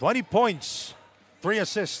 20 points, 3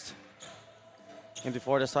 assists. And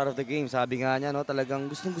before the start of the game, sabi nga niya, no, talagang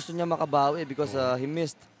gustong-gusto niya makabawi because he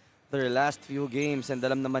missed their last few games, and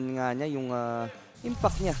alam naman nga niya yung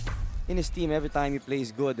impact niya in his team every time he plays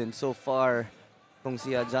good. And so far, kung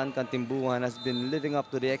si John Cantimbuan has been living up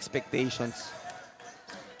to the expectations.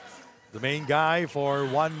 The main guy for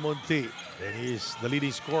 1MUNTI, and he's the leading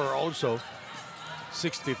scorer also,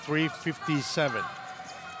 63-57.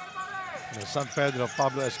 San Pedro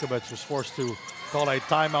Pablo Escobets was forced to call a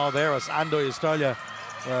timeout there as Andoy Estrella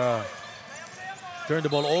turned the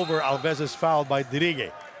ball over. Alves is fouled by Dirigue.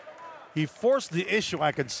 He forced the issue,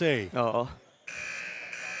 I can say. Oo.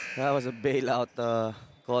 That was a bailout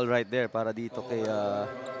call right there para dito kay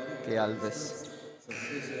Alves.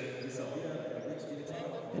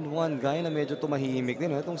 And one guy na medyo tumahimik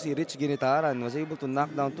din, itong si Rich Ginitaran, was able to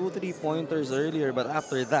knock down 2 3-pointers earlier, but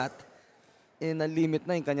after that, na-limit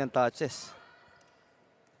na yung kanyang touches.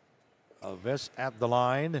 Alves at the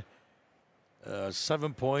line.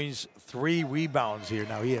 7 points, 3 rebounds here.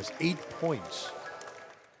 Now he has 8 points.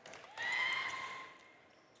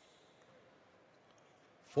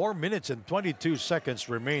 4 minutes and 22 seconds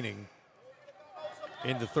remaining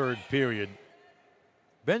in the third period.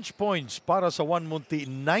 Bench points para sa 1MUNTI.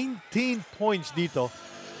 19 points dito,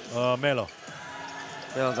 Melo.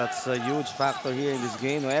 Well, that's a huge factor here in this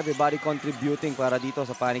game. Everybody contributing para dito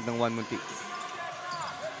sa panig ng 1MUNTI.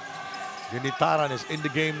 Ginitaran is in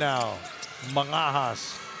the game now.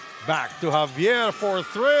 Mangahas back to Javier for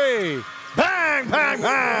 3. Bang, bang,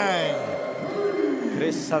 bang!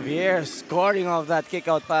 Chris Javier scoring off that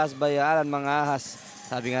kick-out pass by Alan Mangahas.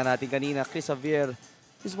 Sabi nga natin kanina, Chris Javier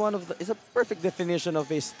is a perfect definition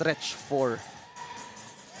of a stretch 4.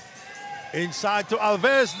 Inside to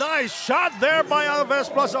Alves. Nice shot there by Alves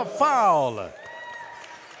plus a foul.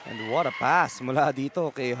 And what a pass mula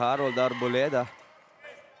dito kay Harold Arboleda.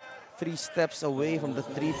 3 steps away from the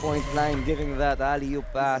 3-point line, giving that alley-oop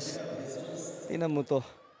pass. Tingnan mo to.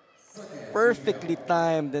 Perfectly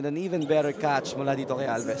timed and an even better catch mula dito kay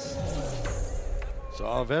Alves. So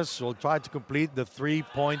Alves will try to complete the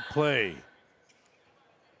 3-point play.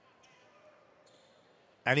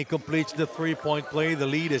 And he completes the 3-point play. The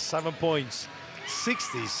lead is 7 points,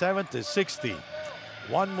 67-60.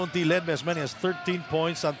 1MUNTI led by as many as 13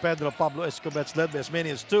 points. San Pedro Pablo Escobets led by as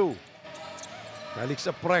many as 2. Felix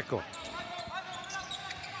Apreco.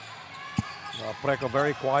 Apreco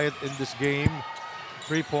very quiet in this game.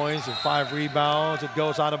 3 points and 5 rebounds. It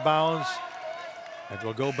goes out of bounds. It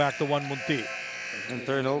will go back to 1MUNTI. And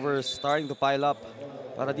turnovers starting to pile up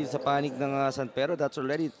para dito sa panig ng San Pedro. That's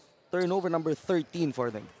already turnover number 13 for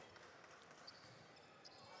them.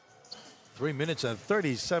 3 minutes and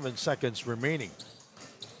 37 seconds remaining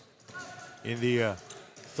in the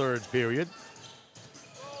third period.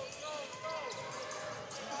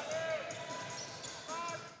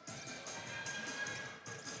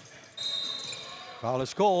 Foul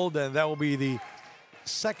is called, and that will be the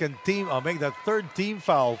second team. I'll make that third team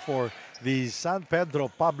foul for the San Pedro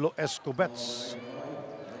Pablo Escobets.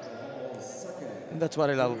 And that's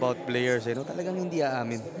what I love about players, no? Talagang hindi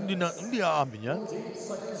aamin. Hindi aamin yan.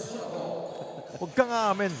 Huwag kang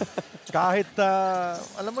aamin. Kahit,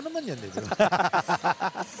 alam mo naman yan, di ba?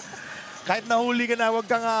 Kahit nahuli ka na, huwag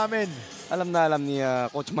kang aamin. Alam na alam ni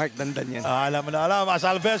Coach Mark Dandan yan. Alam na alam. As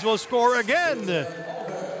Alves will score again.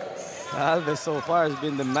 Alves so far has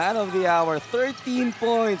been the man of the hour. 13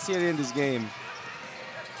 points here in this game.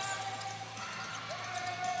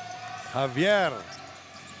 Javier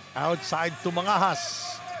outside to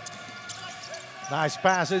Mangahas. Nice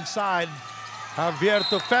pass inside. Javier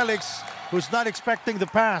to Felix, who's not expecting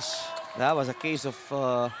the pass. That was a case of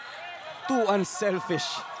too unselfish.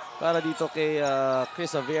 Para dito kay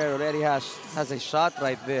Chris Javier, already has a shot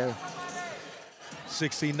right there.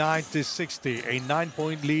 69-60, a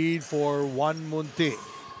 9-point lead for 1MUNTI.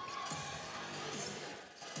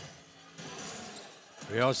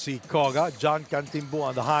 We'll see Koga, John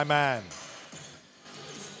Cantimbuan, the high man.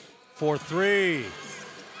 For 3.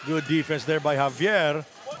 Good defense there by Javier.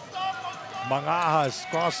 Mangahas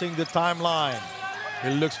crossing the timeline.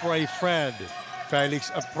 He looks for a friend. Felix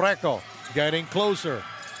Apreco getting closer.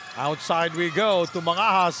 Outside we go to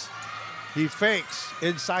Mangahas. He fakes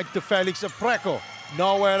inside to Felix Apreco.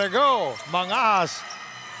 Nowhere to go. Mangas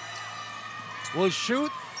will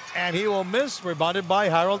shoot and he will miss. Rebounded by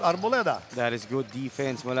Harold Arboleda. That is good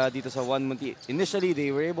defense mula dito sa 1MUNTI. Initially,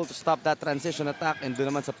 they were able to stop that transition attack and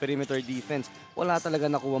doon naman sa perimeter defense, wala talaga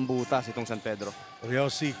nakuwang butas itong San Pedro.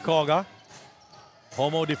 Riosi Koga.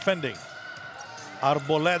 Homo defending.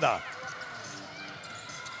 Arboleda.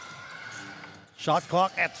 Shot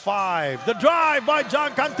clock at 5. The drive by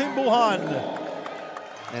John Cantimbuhan.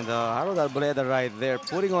 And Harold Arboleda right there,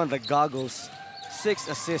 putting on the goggles. 6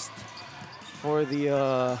 assists for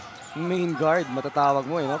the main guard. Matatawag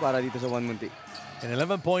mo, no? Para dito sa 1MUNTI. An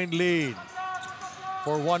 11-point lead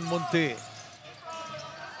for 1MUNTI.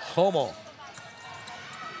 Homo.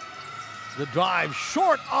 The drive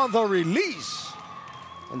short on the release.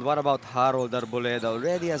 And what about Harold Arboleda?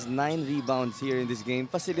 Already has 9 rebounds here in this game,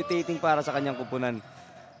 facilitating para sa kanyang kupunan.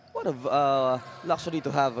 What a luxury to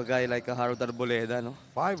have a guy like Harold Arboleda, no?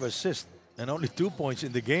 5 assists and only 2 points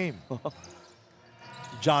in the game.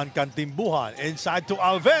 John Cantimbuhan inside to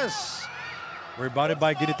Alves. Rebounded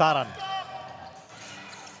by Ginitaran.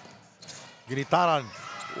 Ginitaran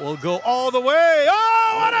will go all the way.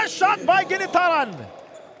 Oh, what a shot by Ginitaran!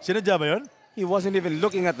 Sinadya ba yun? He wasn't even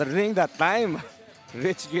looking at the ring that time.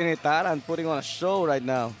 Rich Ginitaran putting on a show right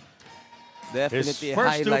now. Definitely his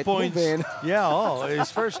first 2 highlight points. moving. Yeah,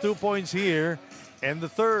 his first 2 points here and the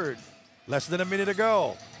third. Less than a minute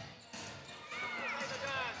ago.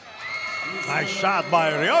 Nice shot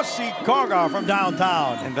by Riosi Koga from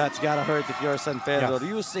downtown. And that's gotta hurt if you're San Pedro. Yeah.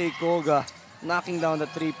 Ryusei Koga knocking down the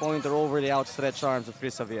three-pointer over the outstretched arms of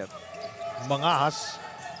Chris Javier. Mangas.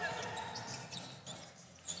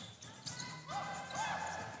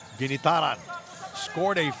 Ginitaran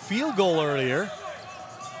scored a field goal earlier.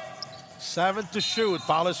 7 to shoot.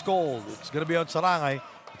 Foul is called. It's going to be on Sarangay.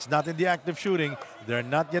 It's not in the active shooting. They're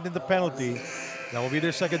not yet in the penalty. That will be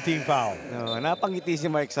their second team foul. No, napangiti si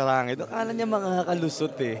Mike Sarangay. Akala niya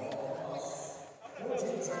makakalusot eh.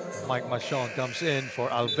 Mike Machon comes in for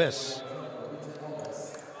Alves.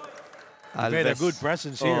 Alves. Made a good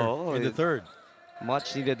presence here in the third.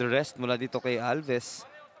 Much needed rest mula dito kay Alves.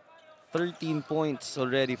 13 points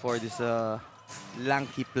already for this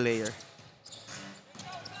lanky player.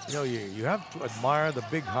 You know, you have to admire the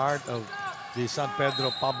big heart of the San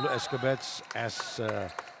Pedro Pablo Escobets as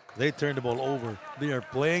they turn the ball over. They are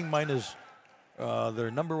playing minus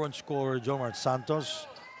their #1 scorer, Jomar Santos.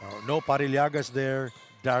 No Parillagas there.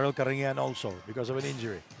 Daryl Caringan also because of an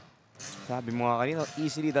injury. Sabi mo nga kanina,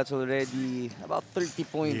 easily that's already about 30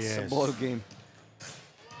 points a ball game.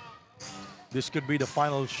 This could be the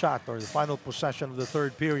final shot or the final possession of the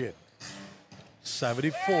third period.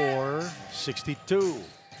 74-62.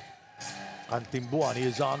 Cantimbuhan, he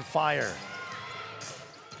is on fire.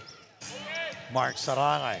 Mark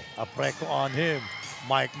Sarangay, Apreco on him.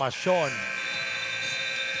 Mike Machon.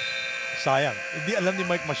 Sayang, hindi alam ni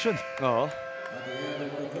Mike Machon. Oo.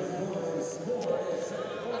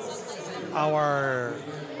 Our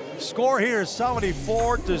score here is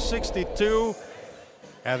 74-62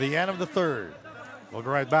 at the end of the third. We'll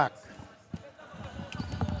go right back.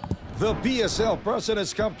 The PSL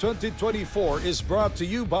President's Cup 2024 is brought to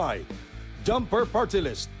you by Dumper Party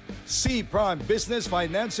List, C Prime Business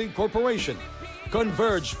Financing Corporation,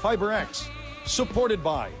 Converge FiberX, supported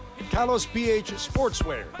by Kalos PH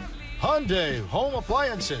Sportswear, Hyundai Home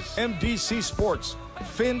Appliances, MDC Sports,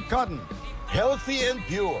 Finn Cotton, Healthy and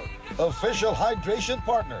Pure, official hydration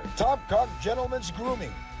partner, Top Cock Gentlemen's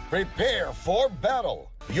Grooming. Prepare for battle.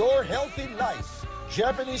 Your healthy life.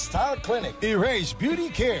 Japanese Style Clinic. Erase Beauty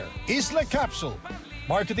Care. Isla Capsule.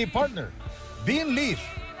 Marketing partner, Bean Leaf.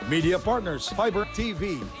 Media partners, Fiber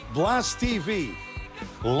TV, Blast TV.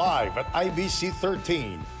 Live at IBC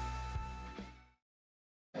 13.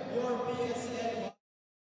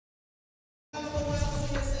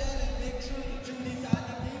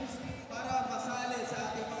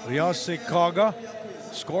 Riosi Koga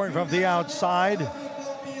scoring from the outside.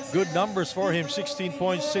 Good numbers for him. 16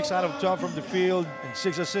 points, 6 out of 12 from the field, and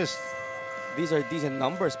 6 assists. These are decent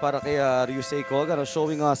numbers para kay Ryusei Koga,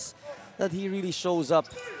 showing us that he really shows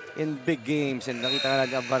up in big games. And nakita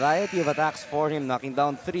natin a variety of attacks for him, knocking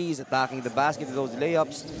down threes, attacking the basket with those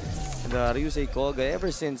layups. And Ryusei Koga,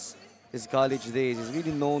 ever since his college days, is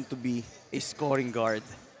really known to be a scoring guard.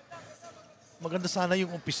 Maganda sana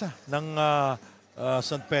yung umpisa ng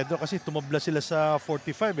San Pedro kasi tumabla sila sa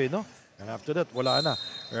 45 no? And after that, wala na.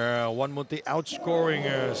 1MUNTI outscoring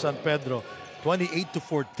San Pedro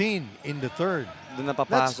 28-14 in the third. Doon na papasok.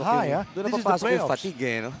 That's high, doon na papasok yung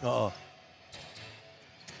fatigue, no? Oo.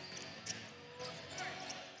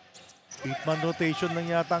 8-man rotation lang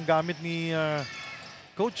yata ang gamit ni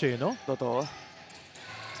coach eh, no? Totoo.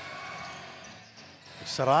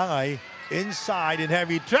 Sarangay inside in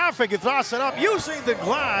heavy traffic. He throws it up using the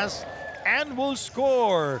glass and will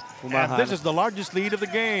score. And this is the largest lead of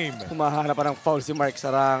the game. Humahana pa ng foul si Mark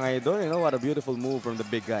Sarangay doon. You know, what a beautiful move from the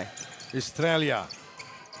big guy. Estrella.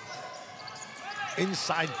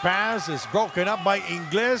 Inside pass is broken up by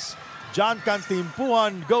Ingles. John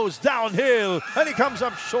Cantimpuan goes downhill and he comes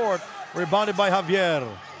up short. Rebounded by Javier.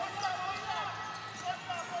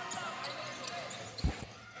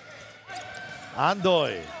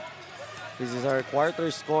 Andoy. This is our quarter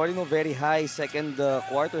score, you know, very high. Second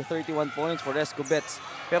quarter, 31 points for Escobets.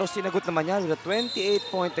 Pero sinagot naman niya with a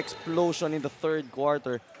 28-point explosion in the third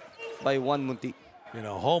quarter by 1MUNTI. You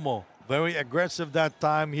know, Homo, very aggressive that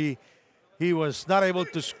time. He was not able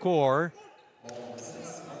to score.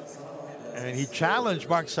 And he challenged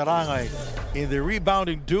Mark Sarangay in the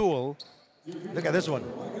rebounding duel. Look at this one.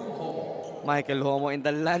 Michael Homo in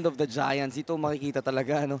the land of the giants. Ito makikita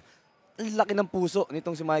talaga, no? Ang laki ng puso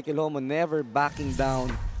nitong si Michael Homo, never backing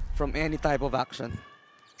down from any type of action.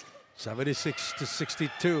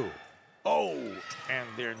 76-62. Oh, and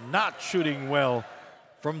they're not shooting well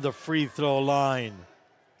from the free throw line.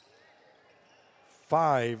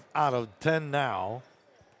 5 out of 10 now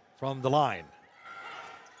from the line.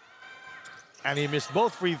 And he missed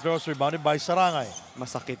both free throws, rebounded by Sarangay.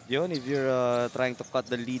 Masakit yun if you're trying to cut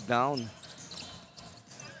the lead down.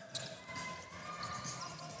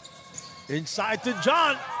 Inside to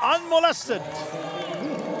John, unmolested.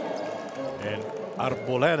 And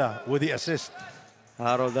Arboleda with the assist.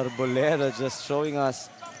 Harold Arboleda just showing us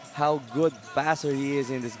how good passer he is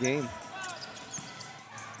in this game.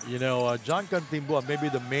 You know, John Cantimpuan may be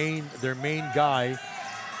their main guy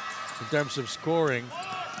in terms of scoring,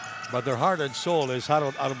 but their heart and soul is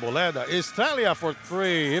Harold Arboleda. Estrella for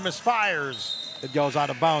 3. He misfires. It goes out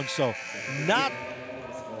of bounds. So not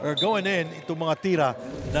going in itong mga tira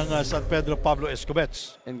ng San Pedro Pablo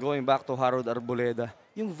Escobets. And going back to Harold Arboleda,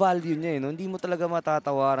 yung value niya, no, hindi mo talaga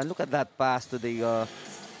matatawaran. Look at that pass to the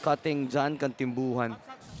cutting John Cantimpuan.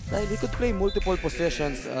 Dahil he could play multiple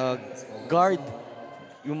positions, guard,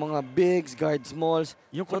 yung mga bigs, guard smalls.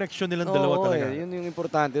 Yung connection nilang dalawa talaga. Yun yung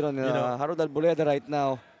importante ron. Harold Arboleda right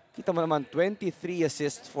now, kita mo naman, 23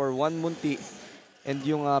 assists for 1MUNTI. And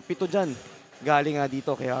yung 7 dyan, galing nga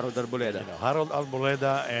dito kay Harold Arboleda. Harold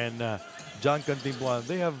Arboleda and John Cantimpuan,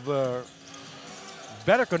 they have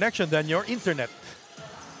better connection than your internet.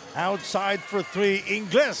 Outside for 3,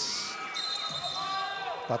 Ingles.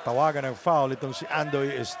 Tatawagan ng foul itong si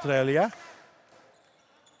Andoy Estrella.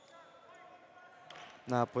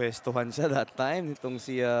 Napwestuhan siya that time itong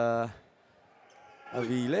si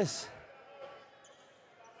Aviles.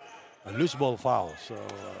 A loose ball foul. So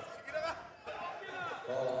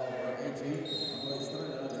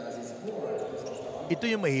ito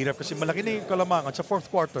yung mahirap kasi malaki na yung kalamangan sa fourth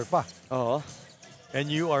quarter pa. Oo. And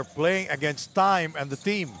you are playing against time and the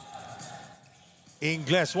team.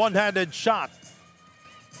 Ingles, one-handed shot.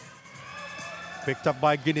 Picked up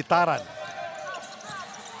by Ginitaran.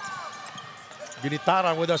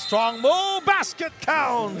 Ginitaran with a strong move. Basket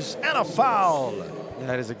counts and a foul.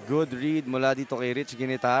 That is a good read mula dito kay Rich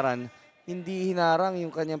Ginitaran. Hindi hinarang yung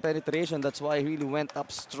kanyang penetration. That's why he really went up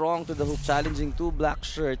strong to the hoop, challenging 2 black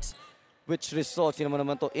shirts, which results, yun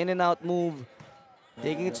naman to, in and out move,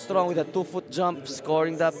 taking it strong with a 2-foot jump,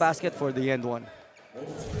 scoring that basket for the end one.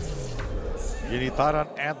 Ginitaran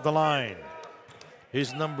at the line.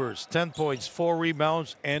 His numbers, 10 points, 4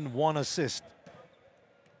 rebounds, and 1 assist.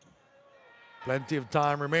 Plenty of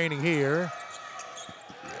time remaining here.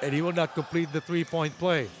 And he will not complete the 3-point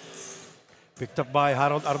play. Picked up by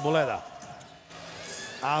Harold Arboleda.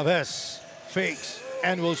 Alves fakes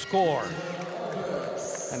and will score.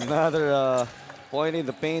 Another point in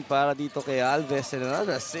the paint para dito kay Alves and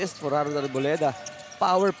another assist for Harold Arboleda.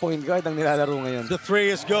 Power point guard ang nilalaro ngayon. The 3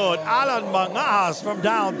 is good. Alan Mangas from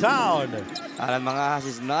downtown. Alan Mangas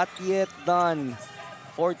is not yet done.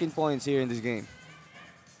 14 points here in this game.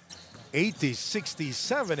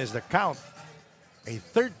 80-67 is the count. A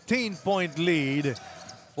 13-point lead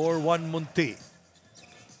for 1MUNTI.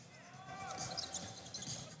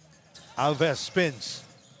 Alves spins.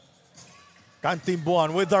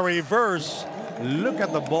 Cantimpuan with the reverse. Look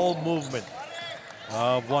at the ball movement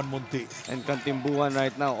of 1MUNTI. And Cantimpuan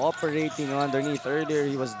right now operating underneath. Earlier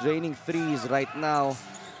he was draining threes. Right now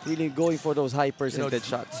really going for those high percentage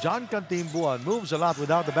shots. John Cantimpuan moves a lot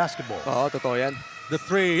without the basketball. Oo, totoo yan. The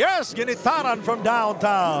 3, yes, Ginitaran from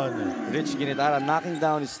downtown. Rich Ginitaran knocking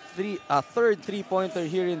down his third three-pointer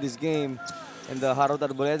here in this game. And Harold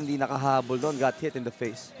Arboleda hindi nakahabol doon, got hit in the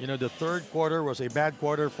face. You know, the third quarter was a bad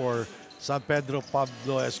quarter for San Pedro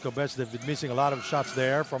Pablo Escobets. They've been missing a lot of shots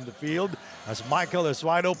there from the field. As Michael is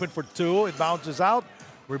wide open for two. It bounces out.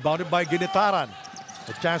 Rebounded by Ginitaran.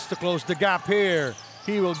 A chance to close the gap here.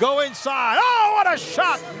 He will go inside. Oh, what a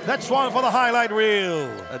shot! That's one for the highlight reel.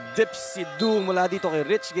 A dipsy-do mula dito kay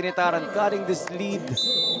Rich Ginitaran, cutting this lead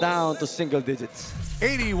down to single digits.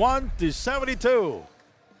 81-72.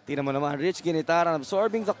 Tingnan mo naman, Rich Ginitaran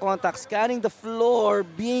absorbing the contact, scanning the floor,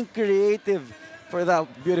 being creative for that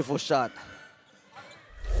beautiful shot.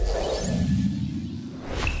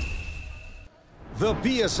 The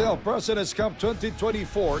PSL President's Cup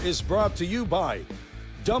 2024 is brought to you by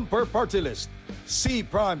Dumper Party List, C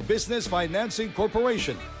Prime Business Financing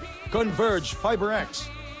Corporation, Converge FiberX,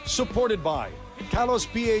 supported by Kalos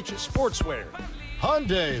PH Sportswear,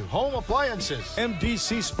 Hyundai Home Appliances,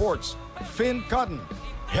 MDC Sports, Finn Cotton,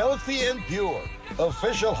 Healthy and Pure,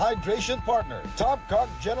 official hydration partner, Topcock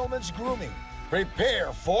Gentlemen's Grooming.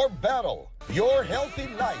 Prepare for battle. Your healthy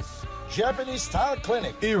life. Japanese Style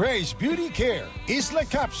Clinic. Erase Beauty Care. Isla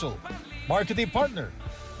Capsule. Marketing partner,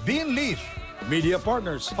 Bean Leaf. Media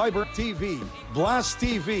partners, Fiber TV, Blast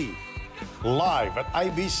TV. Live at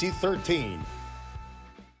IBC 13.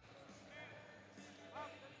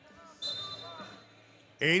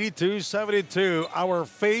 (82-72). Our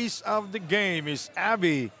face of the game is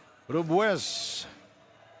Abby Rubuez.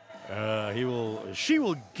 She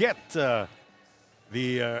will get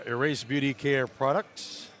the Erase Beauty Care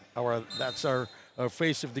products. That's our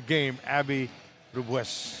face of the game, Abby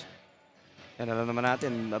Rubuez. And alam naman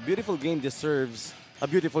natin, a beautiful game deserves a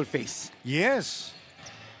beautiful face. Yes.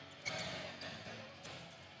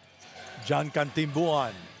 John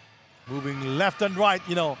Cantimbuan moving left and right.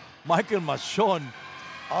 You know, Michael Machon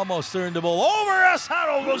almost turned the ball over as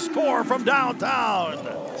Harold will score from downtown.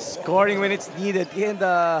 Scoring when it's needed. And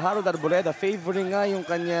Harold Arboleda favoring nga yung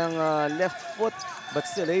kanyang left foot but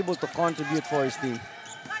still able to contribute for his team.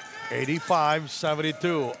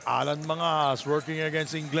 85-72. Alan Mangas working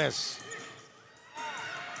against Ingles.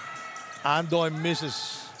 Andoy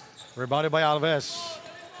misses. Rebounded by Alves.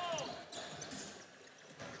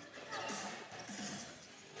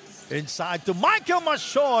 Inside to Michael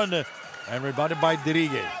Machon. And rebounded by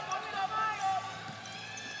Dirigue.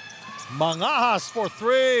 Mangas for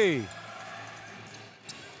three.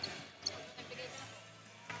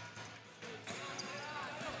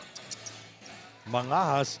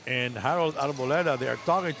 Mangas and Harold Arboleda, they are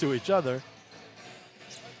talking to each other.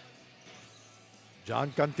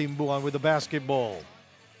 John Cantimbuan with the basketball.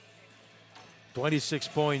 26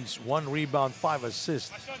 points, 1 rebound, 5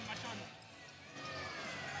 assists.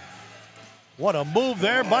 What a move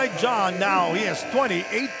there by John. Now he has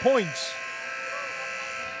 28 points.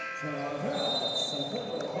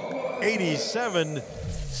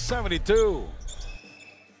 87-72.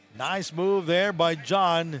 Nice move there by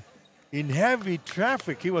John. In heavy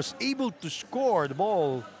traffic, he was able to score. The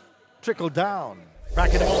ball trickled down.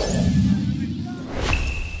 Back in the ball.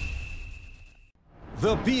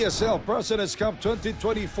 The PSL President's Cup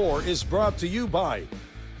 2024 is brought to you by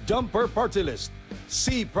Dumper Party List,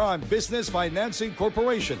 C Prime Business Financing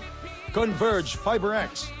Corporation, Converge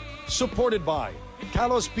FiberX, supported by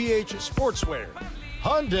Kalos PH Sportswear,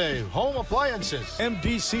 Hyundai Home Appliances,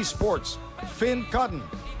 MDC Sports, Finn Cotton,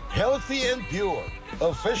 Healthy and Pure,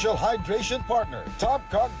 official hydration partner,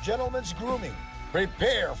 Topcock Gentlemen's Grooming.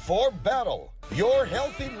 Prepare for battle. Your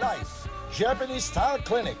healthy life. Japanese Style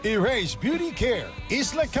Clinic. Erase Beauty Care.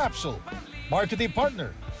 Isla Capsule. Marketing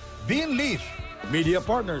partner, Bean Leaf. Media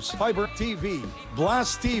partners, Fiber TV,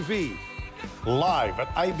 Blast TV. Live at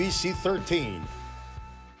IBC 13.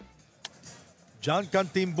 John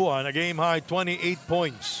Cantimbuan, a game high 28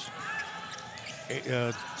 points.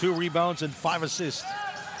 2 rebounds and 5 assists.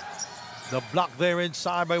 The block there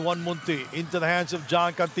inside by 1MUNTI into the hands of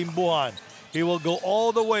John Cantimbuan. He will go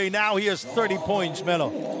all the way. Now he has 30 points, Melo.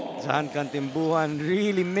 John Cantimbuan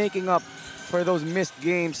really making up for those missed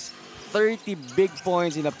games. 30 big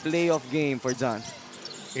points in a playoff game for John.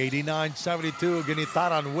 89-72.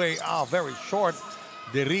 Ginitaran way out, very short.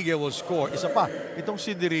 Dirigue will score. Isa pa, itong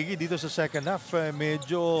si Dirigue dito sa second half,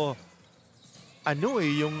 medyo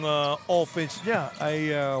yung offense niya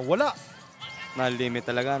ay wala. Na-limit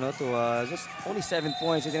talaga, no? To just only 7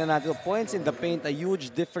 points. Tingnan natin, points in the paint, a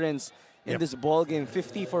huge difference in this ball game.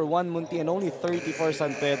 50 for 1MUNTI and only 30 for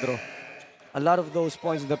San Pedro. A lot of those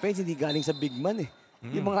points in the paint hindi galing sa big man eh.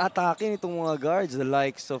 Yung mga atake nitong mga guards, the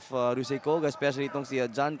likes of Rusey Koga, especially itong si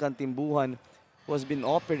John Cantimbuan, who has been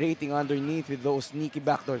operating underneath with those sneaky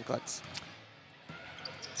backdoor cuts.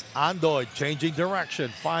 Andoy changing direction,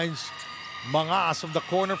 finds Mangas from the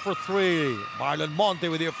corner for 3. Marlon Monte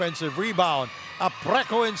with the offensive rebound.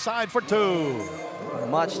 Apreco inside for 2.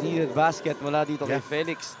 Much needed basket mula dito kay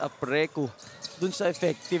Felix Apreco. Dun siya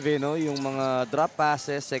effective no? Yung mga drop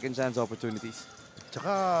passes, second chance opportunities.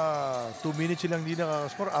 Tsaka 2 minutes silang hindi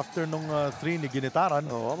nakascore after nung 3 ni Ginitaran.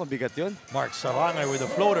 Oo, mabigat yun. Mark Sarangay with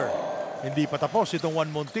a floater. Hindi pa tapos itong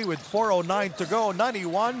 1MUNTI with 4:09 to go,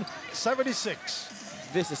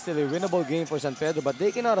 91-76. This is still a winnable game for San Pedro, but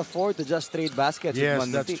they cannot afford to just trade baskets with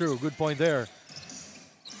 1MUNTI. Yes, that's true. Good point there.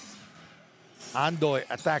 Andoy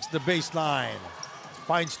attacks the baseline.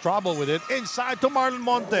 Finds trouble with it. Inside to Marlon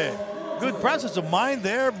Monte. Good presence of mind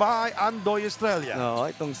there by Andoy Estrella. No,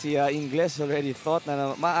 itong si Ingles already thought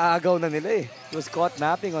na maagaw na nila eh. He was caught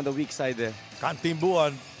napping on the weak side there.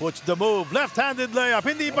 Cantimbuan puts the move. Left-handed layup.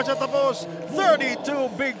 Hindi pa siya tapos.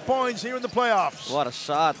 32 big points here in the playoffs. What a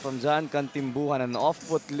shot from John Cantimbuan. An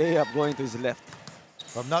off-foot layup going to his left.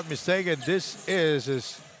 If I'm not mistaken, this is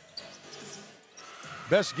his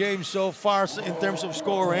best game so far in terms of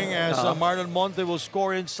scoring as Marlon Monte will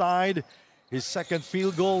score inside his second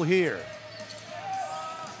field goal here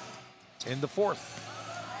in the fourth.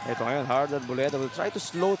 Ito ngayon, Harold Arboleda will try to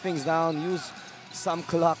slow things down, use some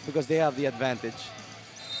clock because they have the advantage.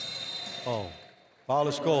 Oh,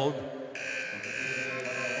 foul is called.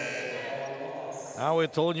 Now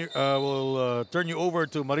we'll turn you over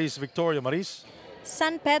to Maris Victoria. Maris?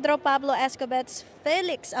 San Pedro Pablo Escobets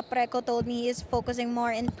Felix Apreco told me he is focusing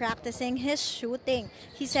more in practicing his shooting.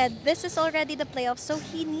 He said this is already the playoffs, so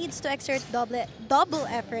he needs to exert double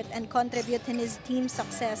effort and contribute in his team's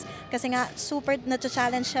success. Kasi nga super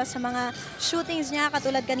na-challenge siya sa mga shootings niya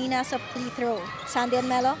katulad kanina sa free throw. Sandy and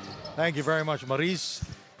Melo? Thank you very much, Maris.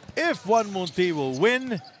 If 1MUNTI will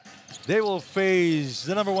win, they will face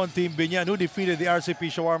the #1 team, Binyan, who defeated the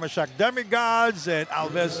RCP Shawarma Shack Demigods, and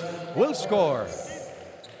Alves will score.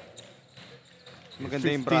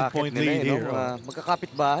 Maganda yung bracket nila,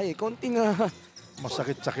 magkakapit bahay. Konting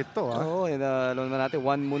masakit-sakit to, ha? Oo, alam naman natin,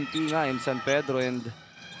 1MUNTI nga in San Pedro, and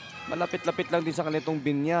malapit-lapit lang din sa kanitong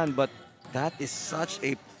Binyan, but that is such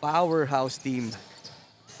a powerhouse team.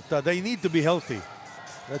 But, they need to be healthy.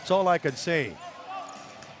 That's all I can say.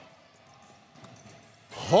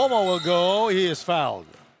 Homo will go. He is fouled.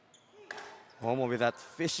 Homo with that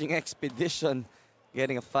fishing expedition,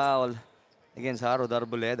 getting a foul against Harold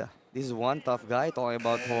Arboleda. This is one tough guy talking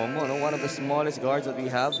about Homo, one of the smallest guards that we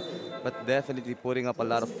have, but definitely putting up a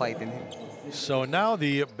lot of fight in him. So now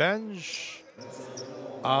the bench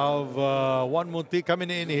of 1MUNTI coming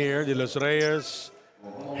in here, De Los Reyes,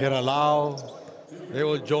 Hiralao, they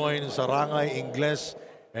will join Sarangay, Ingles,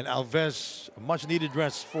 and Alves. Much needed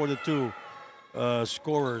rest for the two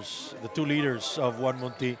scorers, the two leaders of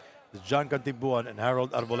 1MUNTI, John Cantimbuan and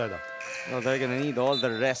Harold Arboleda. No, they're gonna need all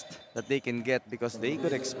the rest that they can get because they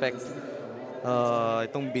could expect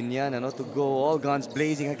itong Binyan to go all guns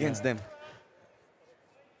blazing against them.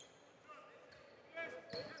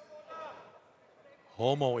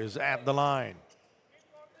 Homo is at the line.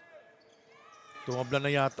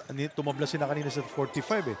 Tumabla sila kanina sa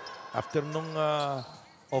 45 after nung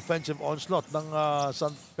offensive onslaught ng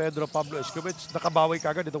San Pedro Pablo Escobets, nakabawi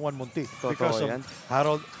kagad itong 1MUNTI because of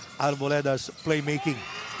Harold Arboleda's playmaking.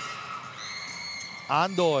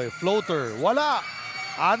 Andoy, floater, wala.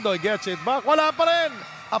 Andoy gets it back, wala pa rin.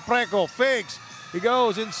 Apreco fakes, he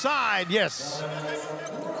goes inside, yes.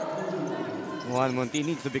 1MUNTI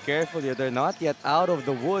needs to be careful here, they're not yet out of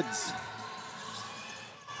the woods.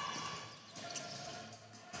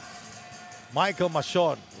 Michael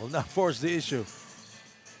Machon will not force the issue.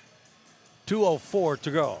 2:04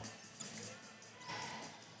 to go.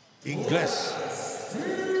 Ingles.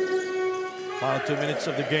 Final 2 minutes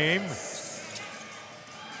of the game.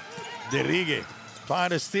 Derigue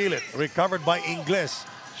trying to steal it. Recovered by Ingles.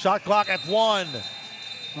 Shot clock at 1.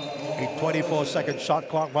 A 24-second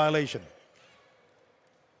shot clock violation.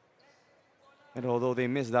 And although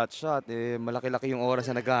they missed that shot, malaki-laki yung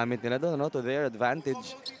oras na nagamit nila doon, to their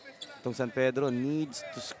advantage. Itong San Pedro needs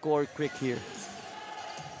to score quick here.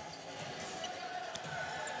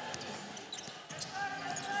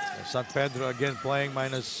 San Pedro again playing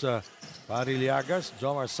minus Pariliagas,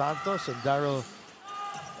 Jomar Santos, and Daryl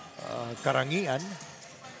Karangian.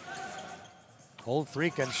 All three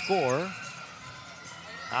can score.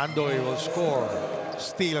 Andoy will score.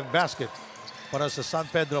 Steal and basket para sa San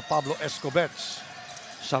Pedro Pablo Escobets.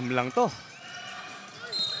 Siyam lang to.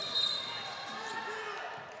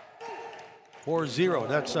 4-0.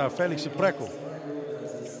 That's Felix Apreco.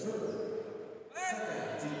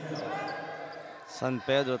 San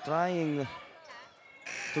Pedro trying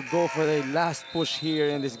to go for the last push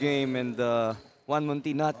here in this game, and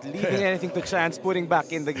 1MUNTI not leaving anything to chance, putting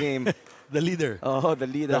back in the game. The leader. Oh, the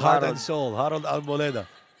leader. The heart and soul, Harold Arboleda.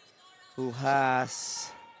 Who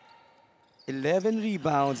has 11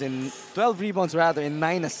 rebounds and 12 rebounds rather and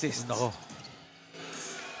 9 assists. Nako.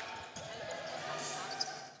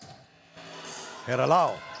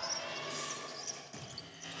 Heralao.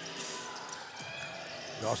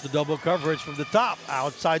 Draws the double coverage from the top,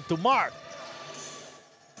 outside to Mark.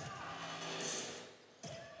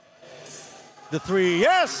 The three,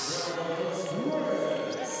 yes!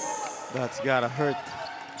 That's gotta hurt.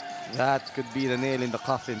 That could be the nail in the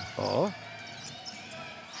coffin. Oh.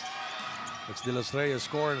 It's De Los Reyes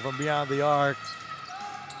scoring from beyond the arc.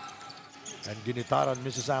 And Ginitaran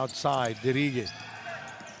misses outside. Dirige.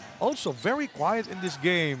 Also very quiet in this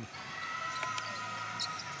game.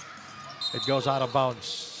 It goes out of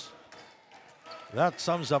bounds. That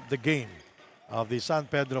sums up the game of the San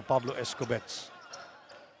Pedro Pablo Escobets.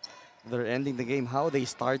 They're ending the game how they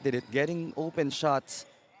started it, getting open shots,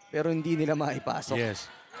 pero hindi nila maipasok. Yes.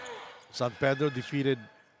 San Pedro defeated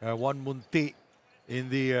 1MUNTI in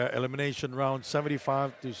the elimination round,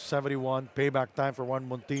 75-71. Payback time for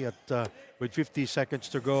 1MUNTI at with 50 seconds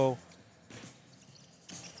to go.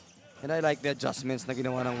 And I like the adjustments na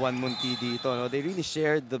ginawa ng 1MUNTI dito. No? They really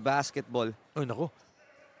shared the basketball. Oh, nako.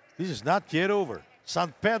 This is not yet over.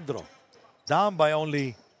 San Pedro down by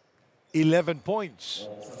only 11 points.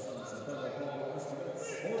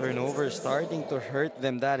 Turnover starting to hurt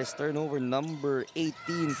them. That is turnover number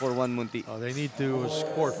 18 for 1MUNTI. Oh, they need to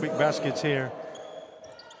score quick baskets here.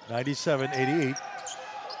 97-88.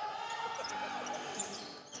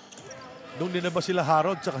 Nung din na ba sila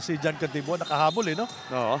Harod tsaka si Jan Cantibon nakahabol no?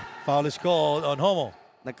 Oo. Foul is called on Homo.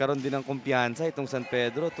 Nagkaroon din ng kumpiyansa itong San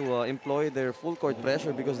Pedro to employ their full court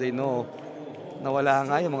pressure because they know na wala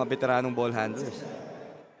nga yung mga veteranong ball handlers.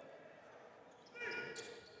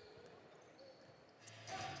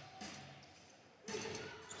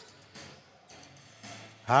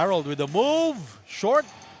 Harold with the move. Short.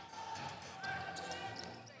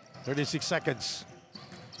 36 seconds.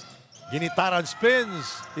 Ginitaran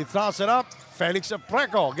spins. He throws it up. Felix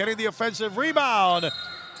Apreco getting the offensive rebound.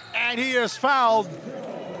 And he is fouled.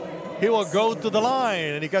 He will go to the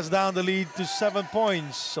line. And he cuts down the lead to 7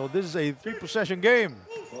 points. So this is a 3-possession game.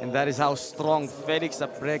 And that is how strong Felix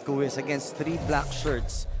Apreco is against 3 black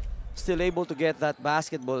shirts. Still able to get that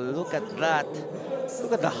basketball. Look at that.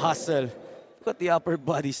 Look at the hustle. Look at the upper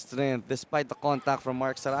body strength. Despite the contact from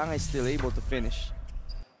Mark Saranga, is still able to finish.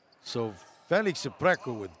 So Felix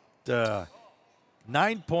Apreco with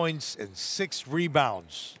 9 points and 6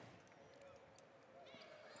 rebounds.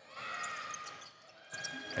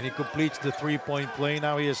 And he completes the 3-point play.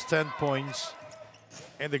 Now he has 10 points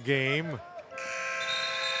in the game.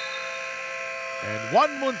 And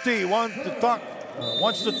 1MUNTI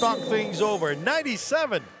wants to talk things over.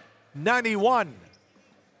 97-91.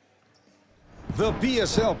 The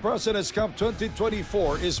PSL President's Cup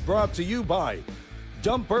 2024 is brought to you by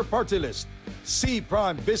Dumper Party List, C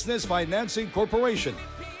Prime Business Financing Corporation,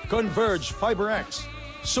 Converge FiberX,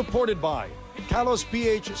 supported by Kalos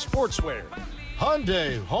PH Sportswear,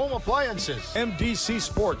 Hyundai Home Appliances, MDC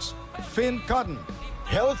Sports, Finn Cotton,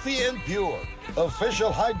 Healthy and Pure,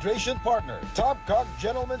 official hydration partner, Top Cock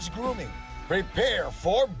Gentlemen's Grooming, Prepare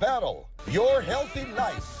for Battle, Your Healthy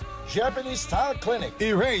Life, Japanese Style Clinic,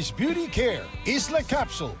 Erase Beauty Care, Isla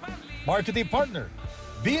Capsule, Marketing Partner,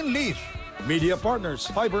 Bean Leaf, Media Partners,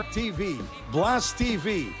 Fiber TV, Blast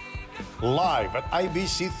TV, live at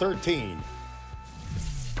IBC 13.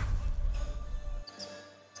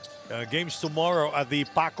 Games tomorrow at the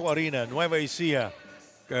Paco Arena, Nueva Ecija.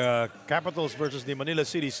 Capitals versus the Manila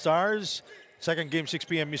City Stars. Second game, 6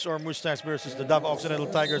 p.m. Miss Or Mustache versus the Davao Occidental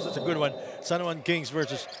Tigers. That's a good one. San Juan Kings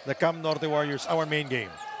versus the Cam Norte Warriors, our main game.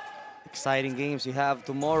 Exciting games you have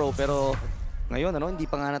tomorrow, pero ngayon, hindi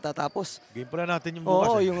pa nga natatapos. Game pala natin yung bukas.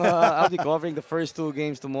 Oo, I'll be covering the first 2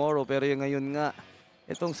 games tomorrow, pero yung ngayon nga,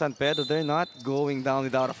 itong San Pedro, they're not going down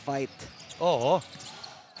without a fight. Oo.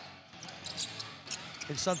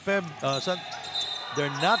 In San Pedro,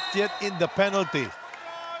 they're not yet in the penalty.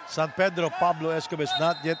 San Pedro Pablo Escobets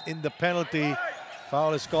not yet in the penalty.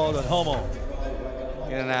 Foul is called on Homo.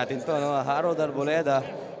 Tingnan natin to, Harold Arboleda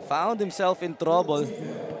found himself in trouble.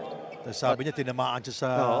 Sabi niya, tinamaan siya sa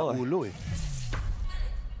ulo eh.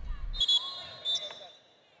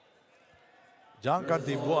 John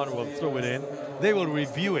Cantibon will throw it in. They will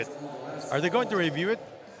review it. Are they going to review it?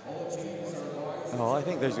 Oh, I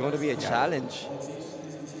think there's going to be a challenge.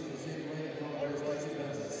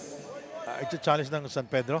 It's a challenge ng San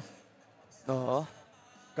Pedro? Oo.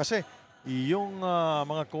 Kasi yung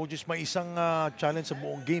mga coaches may isang challenge sa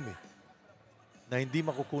buong game eh. Na hindi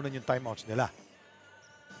makukunan yung timeouts nila.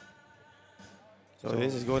 So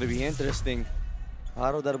this is going to be interesting.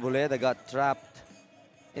 Harold Arboleda got trapped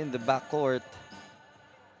in the backcourt.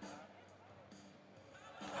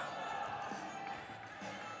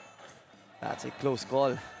 That's a close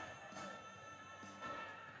call.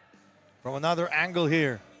 From another angle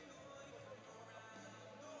here.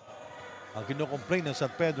 Ang kino-complain ng San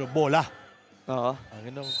Pedro, bola. Oo.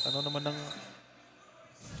 Ano naman ng...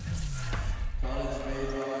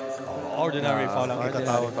 ordinary foul ang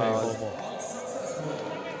itatawag kay Homo.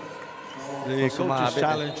 The coach's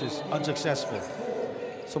challenge is unsuccessful.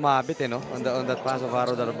 Sumabit no? On that pass of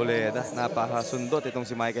Harold Arboleda. Napakasundot itong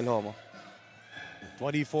si Michael Homo.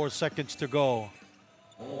 24 seconds to go.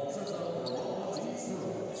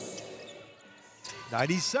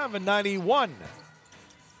 97-91.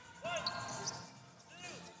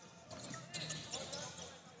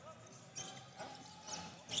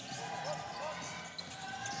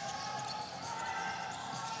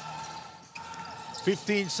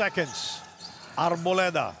 "15 seconds.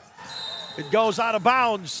 Arboleda. It goes out of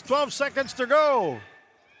bounds. 12 seconds to go."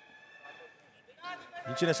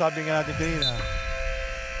 Yung sinasabi nga natin kanina.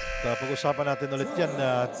 Pag-usapan natin ulit yan.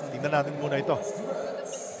 Tingnan natin muna ito.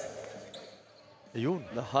 Ayun.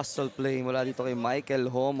 The hustle play mula dito kay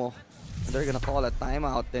Michael Homo. They're gonna call a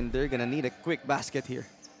timeout and they're gonna need a quick basket here.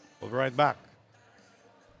 We'll be right back.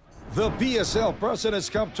 The PSL President's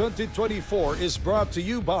Cup 2024 is brought to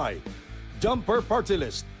you by Dumper Party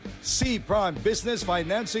List, C Prime Business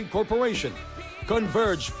Financing Corporation,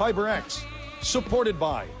 Converge FiberX, supported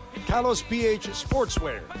by Kalos PH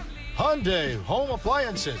Sportswear, Hyundai Home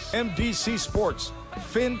Appliances, MDC Sports,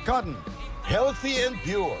 Finn Cotton, Healthy and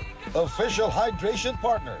Pure, official hydration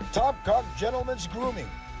partner, Topcock Gentlemen's Grooming,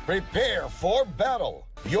 prepare for battle,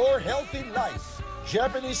 your healthy life,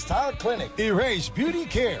 Japanese Style Clinic, Erase Beauty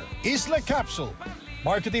Care, Isla Capsule,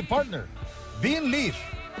 marketing partner, Bean Leaf,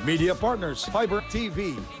 media partners, Fiber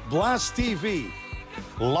TV, Blast TV,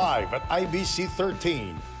 live at IBC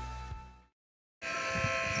 13.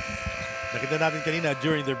 Nakita natin kanina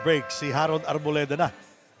during the break, si Harold Arboleda na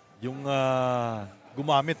yung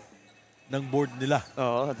gumamit ng board nila.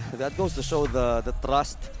 Oh, that goes to show the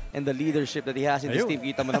trust and the leadership that he has in this team.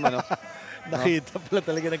 Kita mo naman, no? Nakita pala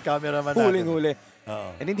talaga ng cameraman natin. Huling-huli.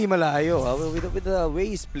 And hindi malayo. With the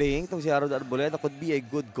way he's playing, itong si Harold Arboleda could be a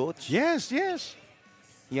good coach. Yes, yes.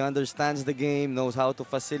 He understands the game, knows how to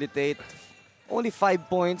facilitate. Only 5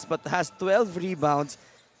 points, but has 12 rebounds.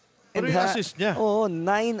 And assist niya. Oo,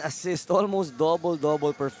 9 assists. Almost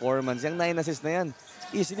double-double performance. Yung 9 assists na yan,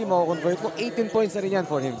 easily mako-convert mo. 18 points na rin yan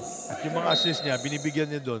for him. At yung mga assists niya, binibigyan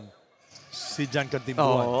niya doon si John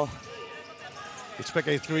Cantimbuan. Expect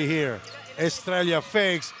a 3 here. Estrella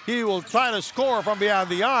fakes. He will try to score from beyond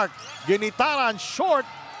the arc. Ginitaran short.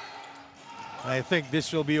 I think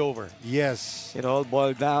this will be over. Yes. It all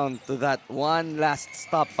boiled down to that one last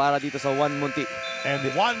stop para dito sa 1MUNTI.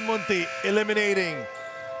 And 1MUNTI eliminating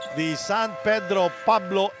the San Pedro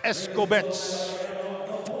Pablo Escobets.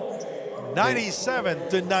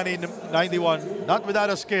 97-91. Not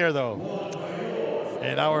without a scare, though.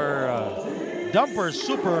 And our dumper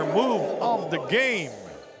super move of the game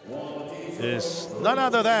is none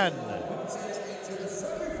other than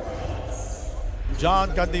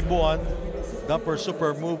John Cantimbuan. Dumper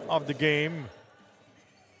super move of the game.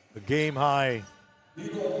 The game high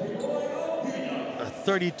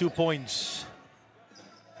 32 points.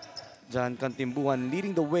 John Cantimbuan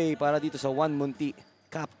leading the way para dito sa 1MUNTI.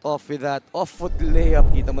 Capped off with that off-foot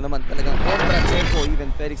layup. Kita mo naman talagang kontra Checo.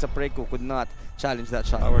 Even Felix Apreco could not challenge that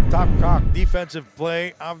shot. Our Topcock defensive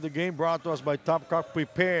play of the game brought to us by Topcock.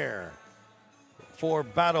 Prepare for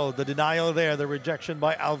battle. The denial there, the rejection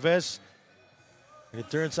by Alves. It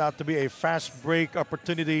turns out to be a fast break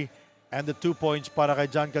opportunity and the 2 points para kay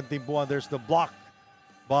John Cantimbuan. There's the block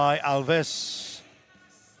by Alves.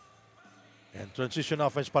 And transition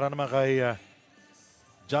offense para naman kay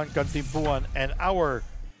John Cantimbuan. And our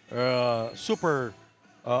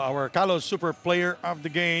our Kalos super player of the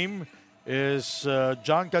game is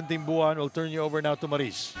John Cantimbuan. We'll turn you over now to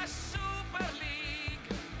Maris.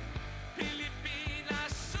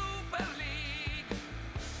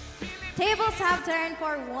 Tables have turned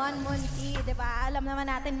for 1MUNTI, di ba? Alam naman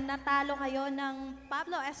natin, natalo kayo ng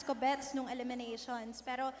Pablo Escobets nung eliminations.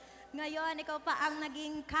 Pero ngayon, ikaw pa ang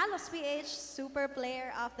naging Kalos PH Super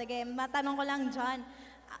Player of the Game. Matanong ko lang, John,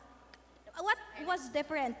 what was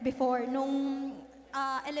different before nung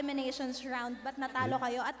eliminations round? Ba't natalo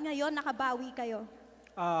kayo? At ngayon, nakabawi kayo?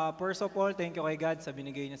 First of all, thank you kay God sa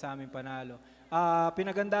binigay niya sa aming panalo.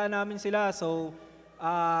 Pinagandaan namin sila, so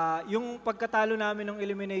yung pagkatalo namin ng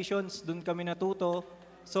eliminations, dun kami natuto.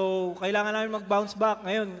 So, kailangan namin mag-bounce back.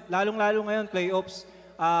 Ngayon, lalong-lalo ngayon, playoffs.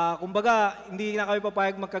 Kumbaga, hindi na kami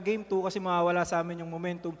papayag magka-game 2 kasi mawawala sa amin yung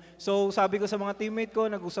momentum. So sabi ko sa mga teammate ko,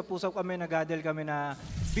 nag-usap-usap kami, nag-huddle kami na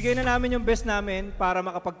bigay na namin yung best namin para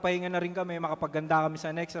makapagpahinga na rin kami, makapagganda kami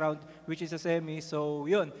sa next round, which is a semi. So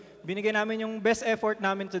yun, binigay namin yung best effort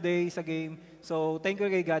namin today sa game. So thank you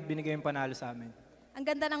kay God, binigay yung panalo sa amin. Ang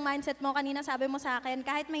ganda ng mindset mo. Kanina sabi mo sa akin,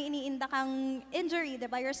 kahit may iniinda kang injury, di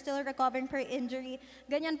ba? You're still recovering per injury.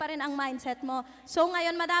 Ganyan pa rin ang mindset mo. So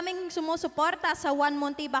ngayon, madaming sumusuporta sa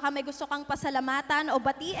 1MUNTI. Baka may gusto kang pasalamatan o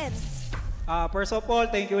batiin. First of all,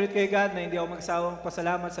 thank you ulit kay God na hindi ako magsawang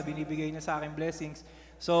pasalamat sa binibigay niya sa aking blessings.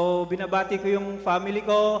 So binabati ko yung family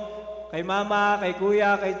ko, kay mama, kay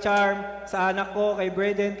kuya, kay Charm, sa anak ko, kay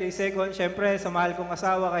Braden, kay Second, syempre sa mahal kong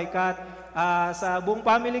asawa, kay Kat, sa buong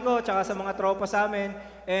family ko, tsaka sa mga tropa sa amin.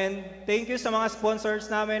 And thank you sa mga sponsors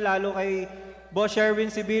namin, lalo kay Boss Sherwin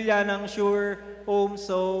Sibilla ng Sure Home.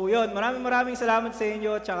 So yun, maraming salamat sa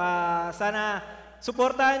inyo, tsaka sana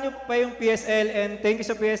suportahan nyo pa yung PSL, and thank you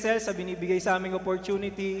sa PSL sa binibigay sa aming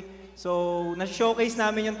opportunity. So na-showcase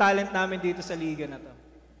namin yung talent namin dito sa liga na to.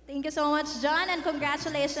 Thank you so much, John, and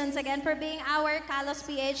congratulations again for being our Kalos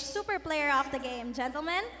PH Super Player of the Game.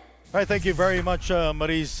 Gentlemen? All right, thank you very much,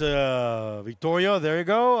 Maris Victoria. There you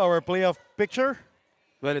go, our playoff picture.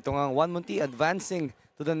 Well, ito nga 1MUNTI advancing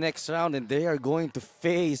to the next round, and they are going to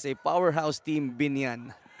face a powerhouse team,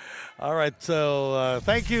 Binyan. All right, so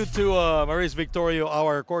thank you to Maris Victoria,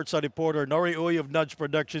 our courtside reporter, Nori Uy of Nudge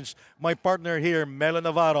Productions, my partner here, Melo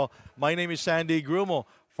Navarro. My name is Sandy Grumo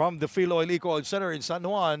from the Phil Oil Eco Oil Center in San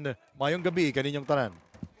Juan. Mayong gabi, kaninyong tanan.